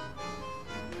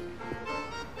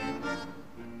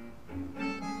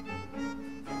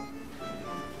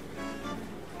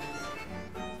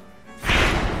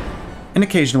 And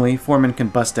occasionally, Foreman can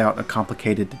bust out a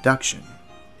complicated deduction.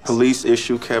 Police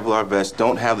issue Kevlar vests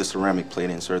don't have the ceramic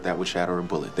plate insert that would shatter a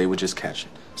bullet. They would just catch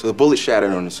it. So the bullet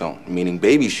shattered on its own, meaning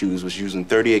Baby Shoes was using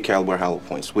 .38 caliber hollow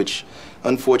points, which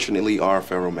unfortunately are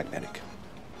ferromagnetic.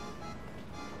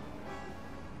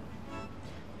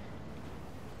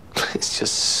 It's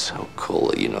just so cool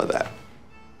that you know that.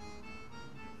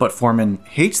 But Foreman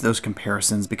hates those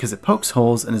comparisons because it pokes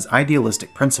holes in his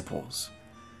idealistic principles.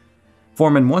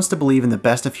 Foreman wants to believe in the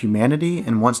best of humanity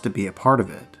and wants to be a part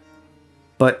of it.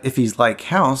 But if he's like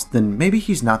House, then maybe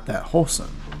he's not that wholesome.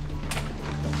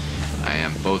 I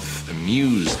am both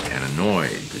amused and annoyed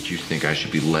that you think I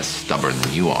should be less stubborn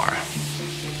than you are.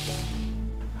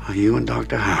 You and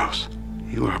Dr. House,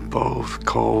 you are both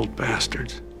cold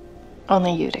bastards.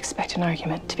 Only you'd expect an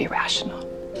argument to be rational.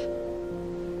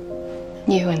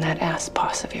 You and that ass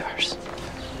boss of yours.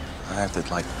 I have to,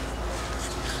 like,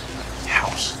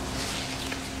 House.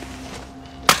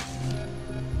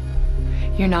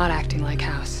 You're not acting like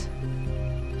House.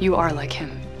 You are like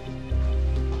him.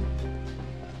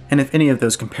 And if any of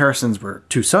those comparisons were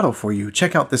too subtle for you,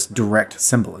 check out this direct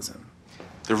symbolism.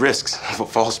 The risks of a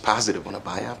false positive on a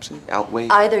biopsy outweigh...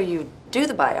 Either you do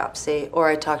the biopsy or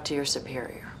I talk to your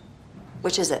superior.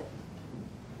 Which is it?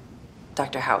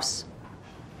 Dr. House.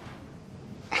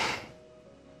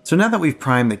 So now that we've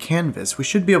primed the canvas, we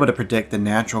should be able to predict the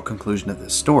natural conclusion of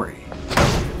this story.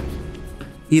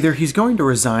 Either he's going to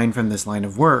resign from this line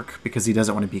of work because he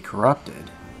doesn't want to be corrupted.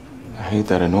 I hate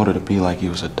that in order to be like you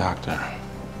as a doctor,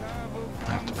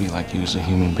 I have to be like you as a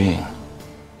human being.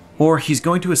 Or he's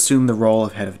going to assume the role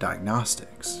of head of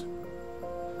diagnostics.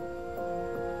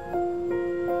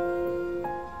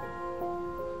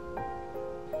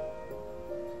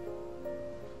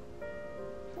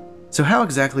 So how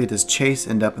exactly does Chase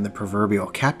end up in the proverbial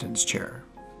captain's chair?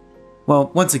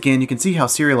 Well, once again, you can see how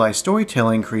serialized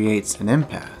storytelling creates an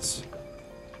impasse.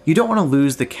 You don't want to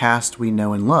lose the cast we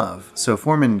know and love, so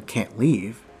Foreman can't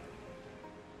leave.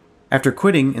 After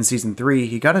quitting in season 3,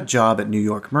 he got a job at New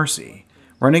York Mercy,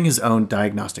 running his own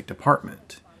diagnostic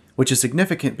department, which is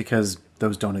significant because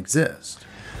those don't exist.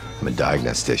 I'm a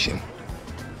diagnostician.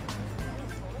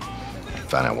 I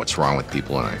find out what's wrong with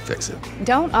people and I fix it.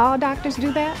 Don't all doctors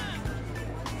do that?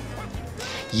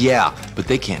 Yeah, but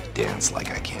they can't dance like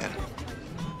I can.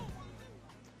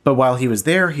 But while he was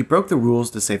there, he broke the rules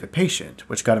to save a patient,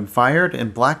 which got him fired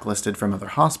and blacklisted from other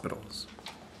hospitals.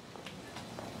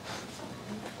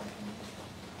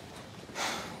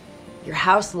 You're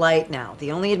House Light now.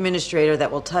 The only administrator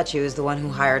that will touch you is the one who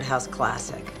hired House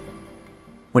Classic.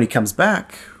 When he comes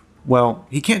back, well,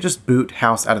 he can't just boot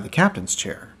House out of the captain's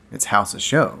chair. It's House's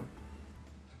show.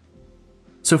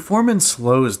 So Foreman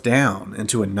slows down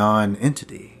into a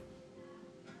non-entity.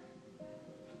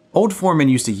 Old Foreman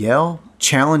used to yell,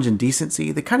 challenge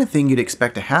indecency, the kind of thing you'd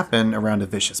expect to happen around a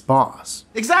vicious boss.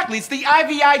 Exactly, it's the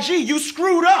IVIG. You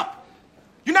screwed up.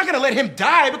 You're not gonna let him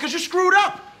die because you screwed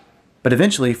up. But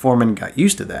eventually, Foreman got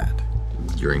used to that.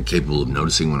 You're incapable of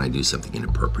noticing when I do something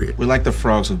inappropriate. We're like the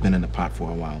frogs who've been in the pot for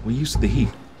a while. We're used to the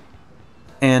heat.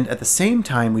 And at the same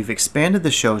time, we've expanded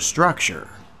the show's structure.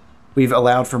 We've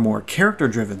allowed for more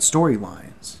character-driven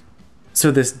storylines. So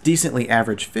this decently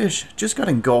average fish just got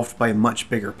engulfed by a much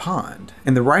bigger pond,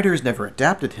 and the writers never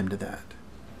adapted him to that.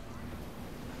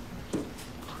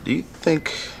 Do you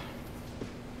think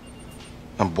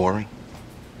I'm boring?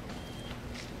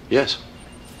 Yes.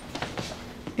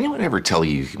 Anyone ever tell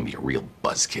you you can be a real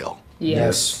buzzkill?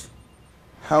 Yes.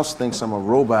 House thinks I'm a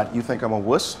robot. You think I'm a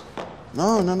wuss?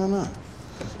 No.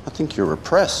 I think you're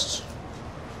repressed.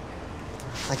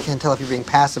 I can't tell if you're being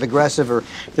passive-aggressive or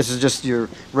this is just your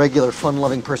regular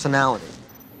fun-loving personality.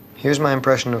 Here's my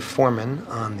impression of Foreman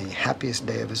on the happiest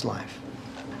day of his life.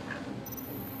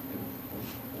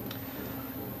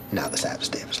 Now the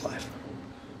saddest day of his life.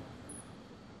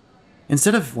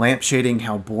 Instead of lampshading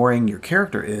how boring your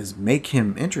character is, make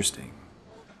him interesting.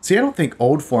 See, I don't think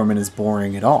old Foreman is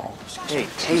boring at all. Hey,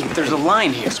 there's a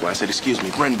line here. That's why I said, excuse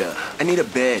me, Brenda, I need a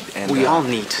bed and... We all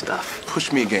need stuff.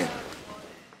 Push me again.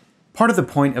 Part of the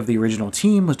point of the original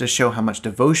team was to show how much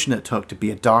devotion it took to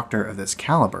be a doctor of this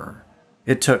caliber.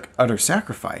 It took utter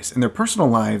sacrifice, and their personal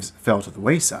lives fell to the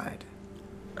wayside.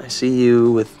 I see you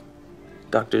with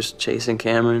Doctors Chase and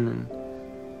Cameron, and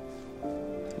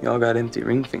y'all got empty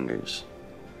ring fingers.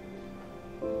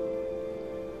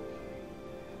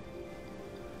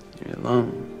 You're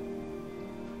alone.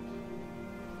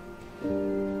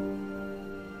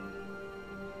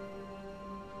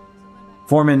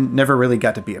 Foreman never really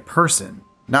got to be a person,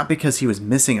 not because he was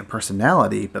missing a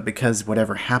personality, but because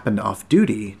whatever happened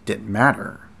off-duty didn't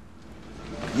matter.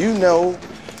 You know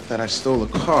that I stole a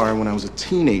car when I was a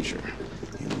teenager.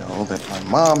 You know that my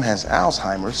mom has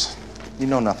Alzheimer's. You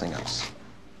know nothing else.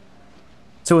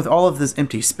 So with all of this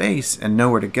empty space and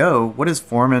nowhere to go, what is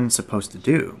Foreman supposed to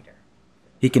do?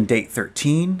 He can date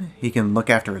 13, he can look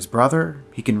after his brother,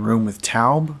 he can room with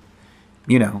Taub.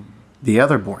 You know, the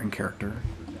other boring character.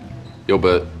 Yo,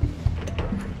 but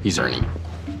he's Ernie.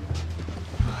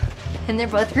 And they're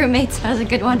both roommates. That was a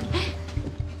good one.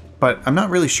 But I'm not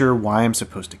really sure why I'm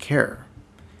supposed to care.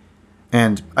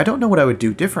 And I don't know what I would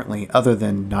do differently other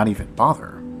than not even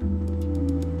bother.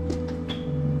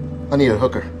 I need a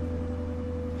hooker.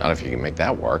 Not if you can make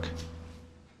that work.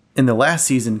 In the last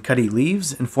season, Cuddy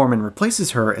leaves and Foreman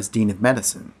replaces her as Dean of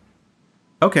Medicine.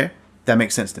 Okay, that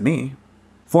makes sense to me.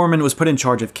 Foreman was put in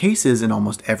charge of cases in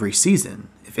almost every season.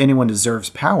 If anyone deserves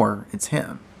power, it's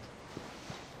him.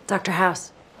 Dr.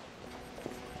 House,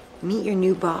 meet your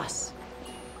new boss.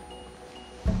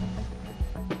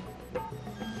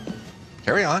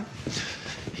 Carry on.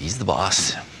 He's the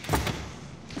boss.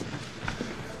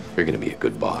 You're gonna be a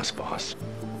good boss.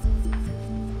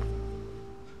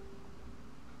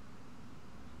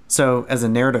 So, as a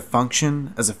narrative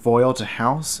function, as a foil to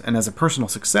House, and as a personal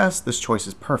success, this choice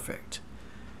is perfect.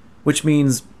 Which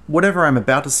means, whatever I'm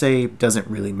about to say doesn't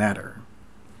really matter.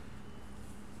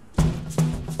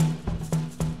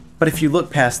 But if you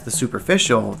look past the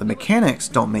superficial, the mechanics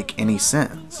don't make any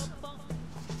sense.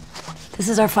 This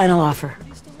is our final offer.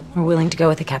 We're willing to go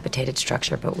with a capitated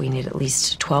structure, but we need at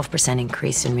least 12%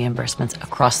 increase in reimbursements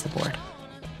across the board.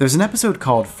 There's an episode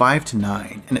called 5 to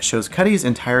 9, and it shows Cuddy's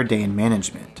entire day in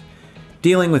management,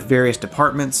 dealing with various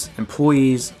departments,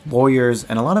 employees, lawyers,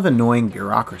 and a lot of annoying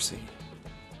bureaucracy.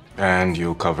 And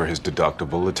you'll cover his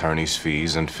deductible, attorney's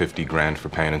fees, and 50 grand for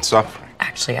pain and suffering.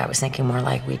 Actually, I was thinking more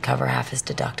like we'd cover half his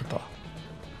deductible,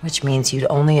 which means you'd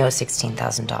only owe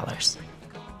 $16,000.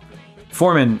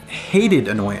 Foreman hated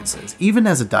annoyances, even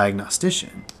as a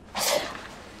diagnostician.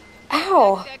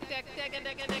 Ow!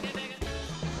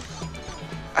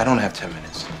 I don't have 10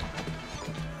 minutes.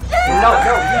 No,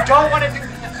 you don't want to do...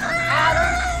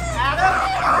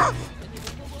 Adam!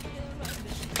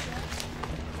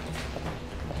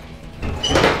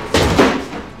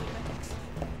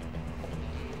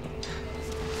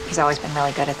 He's always been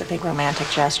really good at the big romantic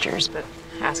gestures, but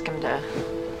ask him to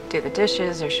do the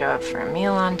dishes or show up for a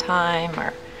meal on time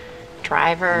or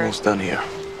driver. Almost done here.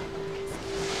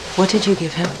 What did you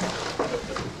give him?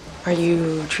 Are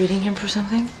you treating him for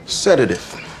something?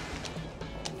 Sedative.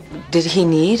 Did he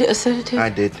need a sedative? I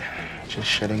did. Just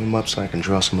shutting him up so I can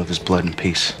draw some of his blood in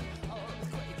peace.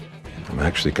 I'm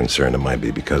actually concerned it might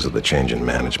be because of the change in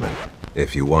management.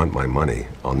 If you want my money,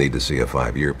 I'll need to see a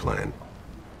 5-year plan.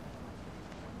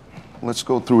 Let's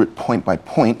go through it point by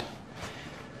point.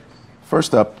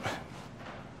 First up.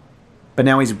 But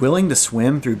now he's willing to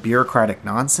swim through bureaucratic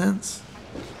nonsense?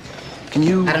 Can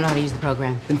you... I don't know how to use the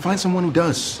program. Then find someone who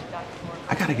does.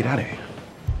 I gotta get out of here.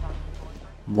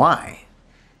 Why?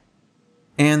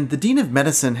 And the Dean of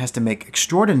Medicine has to make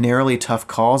extraordinarily tough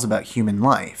calls about human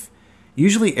life,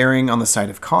 usually erring on the side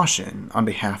of caution on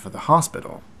behalf of the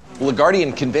hospital. Will the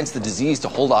Guardian convince the disease to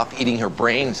hold off eating her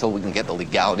brain until we can get the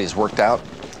legalities worked out?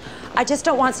 I just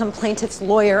don't want some plaintiff's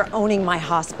lawyer owning my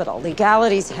hospital.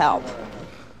 Legalities help.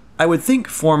 I would think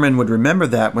Foreman would remember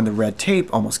that when the red tape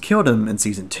almost killed him in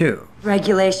season 2.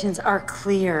 Regulations are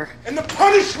clear. And the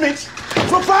punishment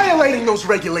for violating those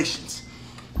regulations.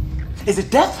 Is it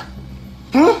death?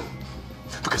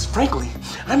 Because frankly,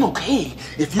 I'm okay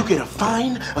if you get a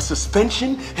fine, a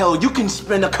suspension, hell, you can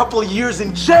spend a couple of years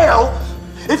in jail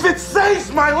if it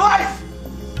saves my life!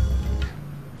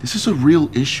 This is a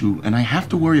real issue, and I have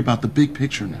to worry about the big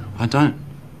picture now. I don't.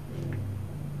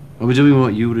 I'll be doing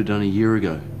what you would have done a year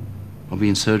ago. I'll be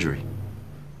in surgery.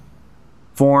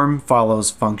 Form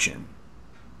follows function.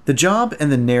 The job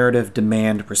and the narrative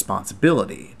demand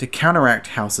responsibility to counteract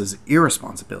House's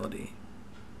irresponsibility.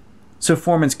 So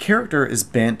Foreman's character is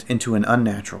bent into an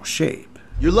unnatural shape.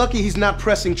 You're lucky he's not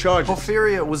pressing charges.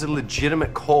 Porphyria was a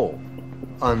legitimate call.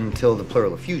 Until the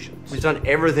pleural effusions. We've done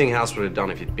everything House would have done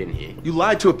if you'd been here. You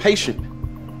lied to a patient.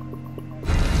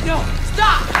 No,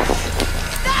 stop!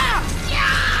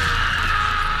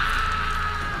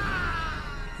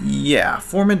 Yeah,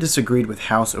 Foreman disagreed with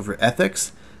House over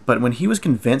ethics, but when he was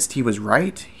convinced he was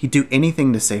right, he'd do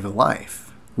anything to save a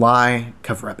life. Lie,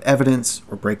 cover up evidence,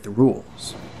 or break the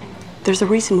rules. There's a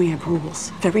reason we have rules.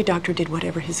 If every doctor did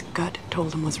whatever his gut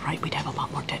told him was right, we'd have a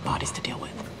lot more dead bodies to deal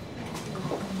with.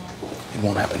 It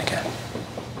won't happen again.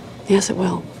 Yes, it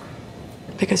will.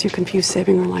 Because you confuse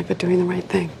saving her life with doing the right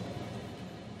thing.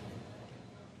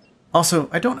 Also,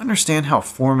 I don't understand how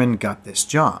Foreman got this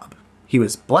job. He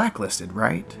was blacklisted,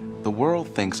 right? The world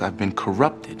thinks I've been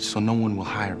corrupted, so no one will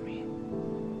hire me.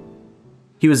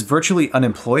 He was virtually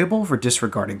unemployable for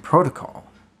disregarding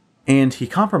protocol. And he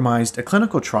compromised a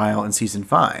clinical trial in season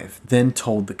 5, then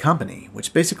told the company,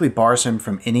 which basically bars him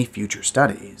from any future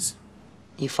studies.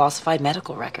 You falsified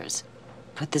medical records.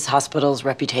 Put this hospital's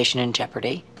reputation in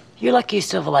jeopardy. You're lucky you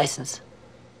still have a license.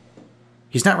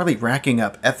 He's not really racking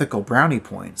up ethical brownie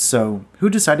points, so who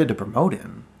decided to promote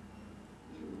him?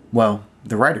 Well,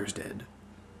 the writers did.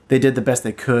 They did the best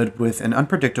they could with an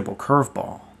unpredictable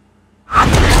curveball.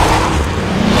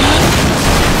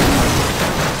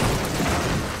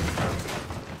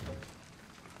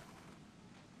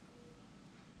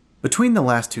 Between the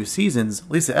last 2 seasons,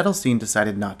 Lisa Edelstein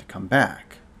decided not to come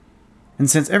back. And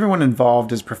since everyone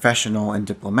involved is professional and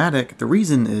diplomatic, the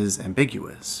reason is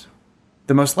ambiguous.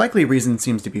 The most likely reason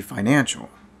seems to be financial.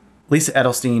 Lisa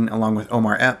Edelstein, along with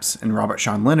Omar Epps and Robert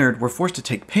Sean Leonard, were forced to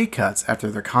take pay cuts after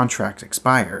their contracts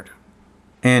expired.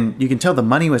 And you can tell the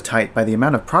money was tight by the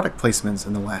amount of product placements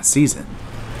in the last season.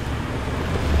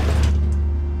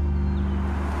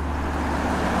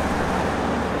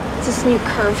 It's this new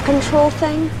curve control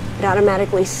thing. It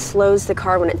automatically slows the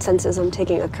car when it senses I'm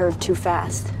taking a curve too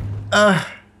fast.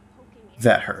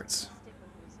 That hurts.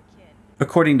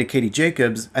 According to Katie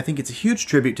Jacobs, I think it's a huge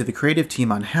tribute to the creative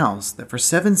team on House that for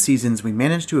 7 seasons we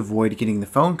managed to avoid getting the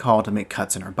phone call to make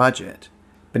cuts in our budget.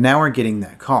 But now we're getting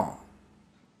that call.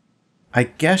 I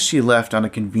guess she left on a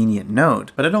convenient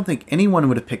note, but I don't think anyone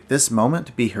would have picked this moment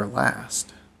to be her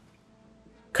last.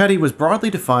 Cuddy was broadly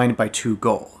defined by 2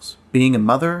 goals, being a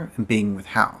mother and being with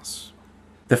House.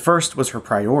 The first was her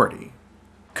priority.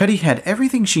 Cuddy had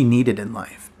everything she needed in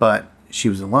life, but she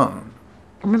was alone.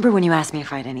 Remember when you asked me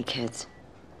if I had any kids?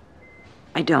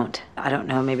 I don't. I don't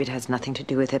know, maybe it has nothing to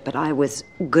do with it, but I was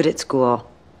good at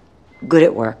school, good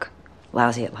at work,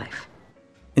 lousy at life.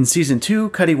 In season 2,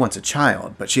 Cuddy wants a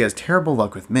child, but she has terrible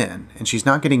luck with men, and she's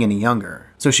not getting any younger,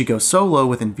 so she goes solo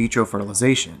with in vitro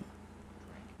fertilization.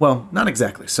 Well, not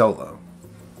exactly solo.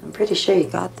 I'm pretty sure you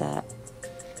got that.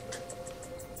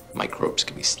 Microbes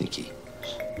can be sneaky.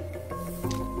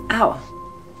 Ow.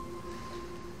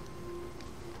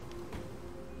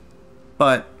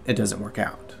 But it doesn't work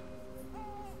out.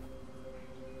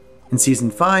 In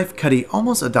season 5, Cuddy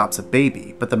almost adopts a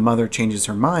baby, but the mother changes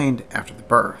her mind after the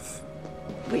birth.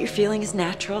 What you're feeling is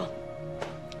natural,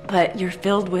 but you're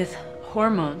filled with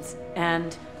hormones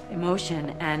and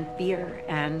emotion and fear,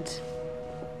 and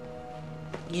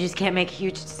you just can't make a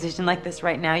huge decision like this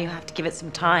right now. You have to give it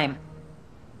some time.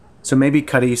 So maybe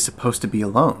Cuddy's supposed to be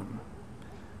alone.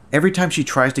 Every time she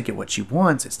tries to get what she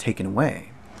wants, it's taken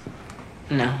away.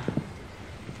 No.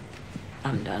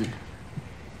 I'm done.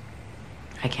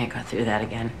 I can't go through that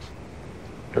again.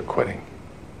 You're quitting.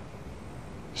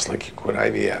 Just like you quit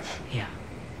IVF. Yeah,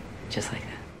 just like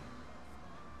that.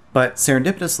 But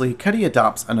serendipitously, Cuddy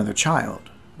adopts another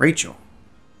child, Rachel.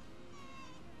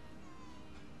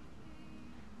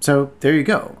 So there you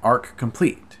go, arc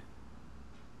complete.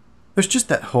 There's just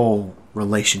that whole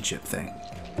relationship thing.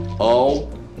 Oh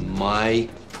my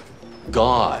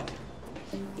God.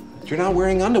 You're not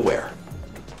wearing underwear.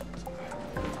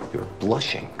 You're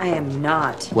blushing. I am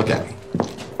not. Look at me.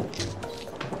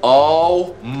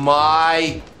 Oh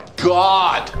my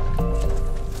God.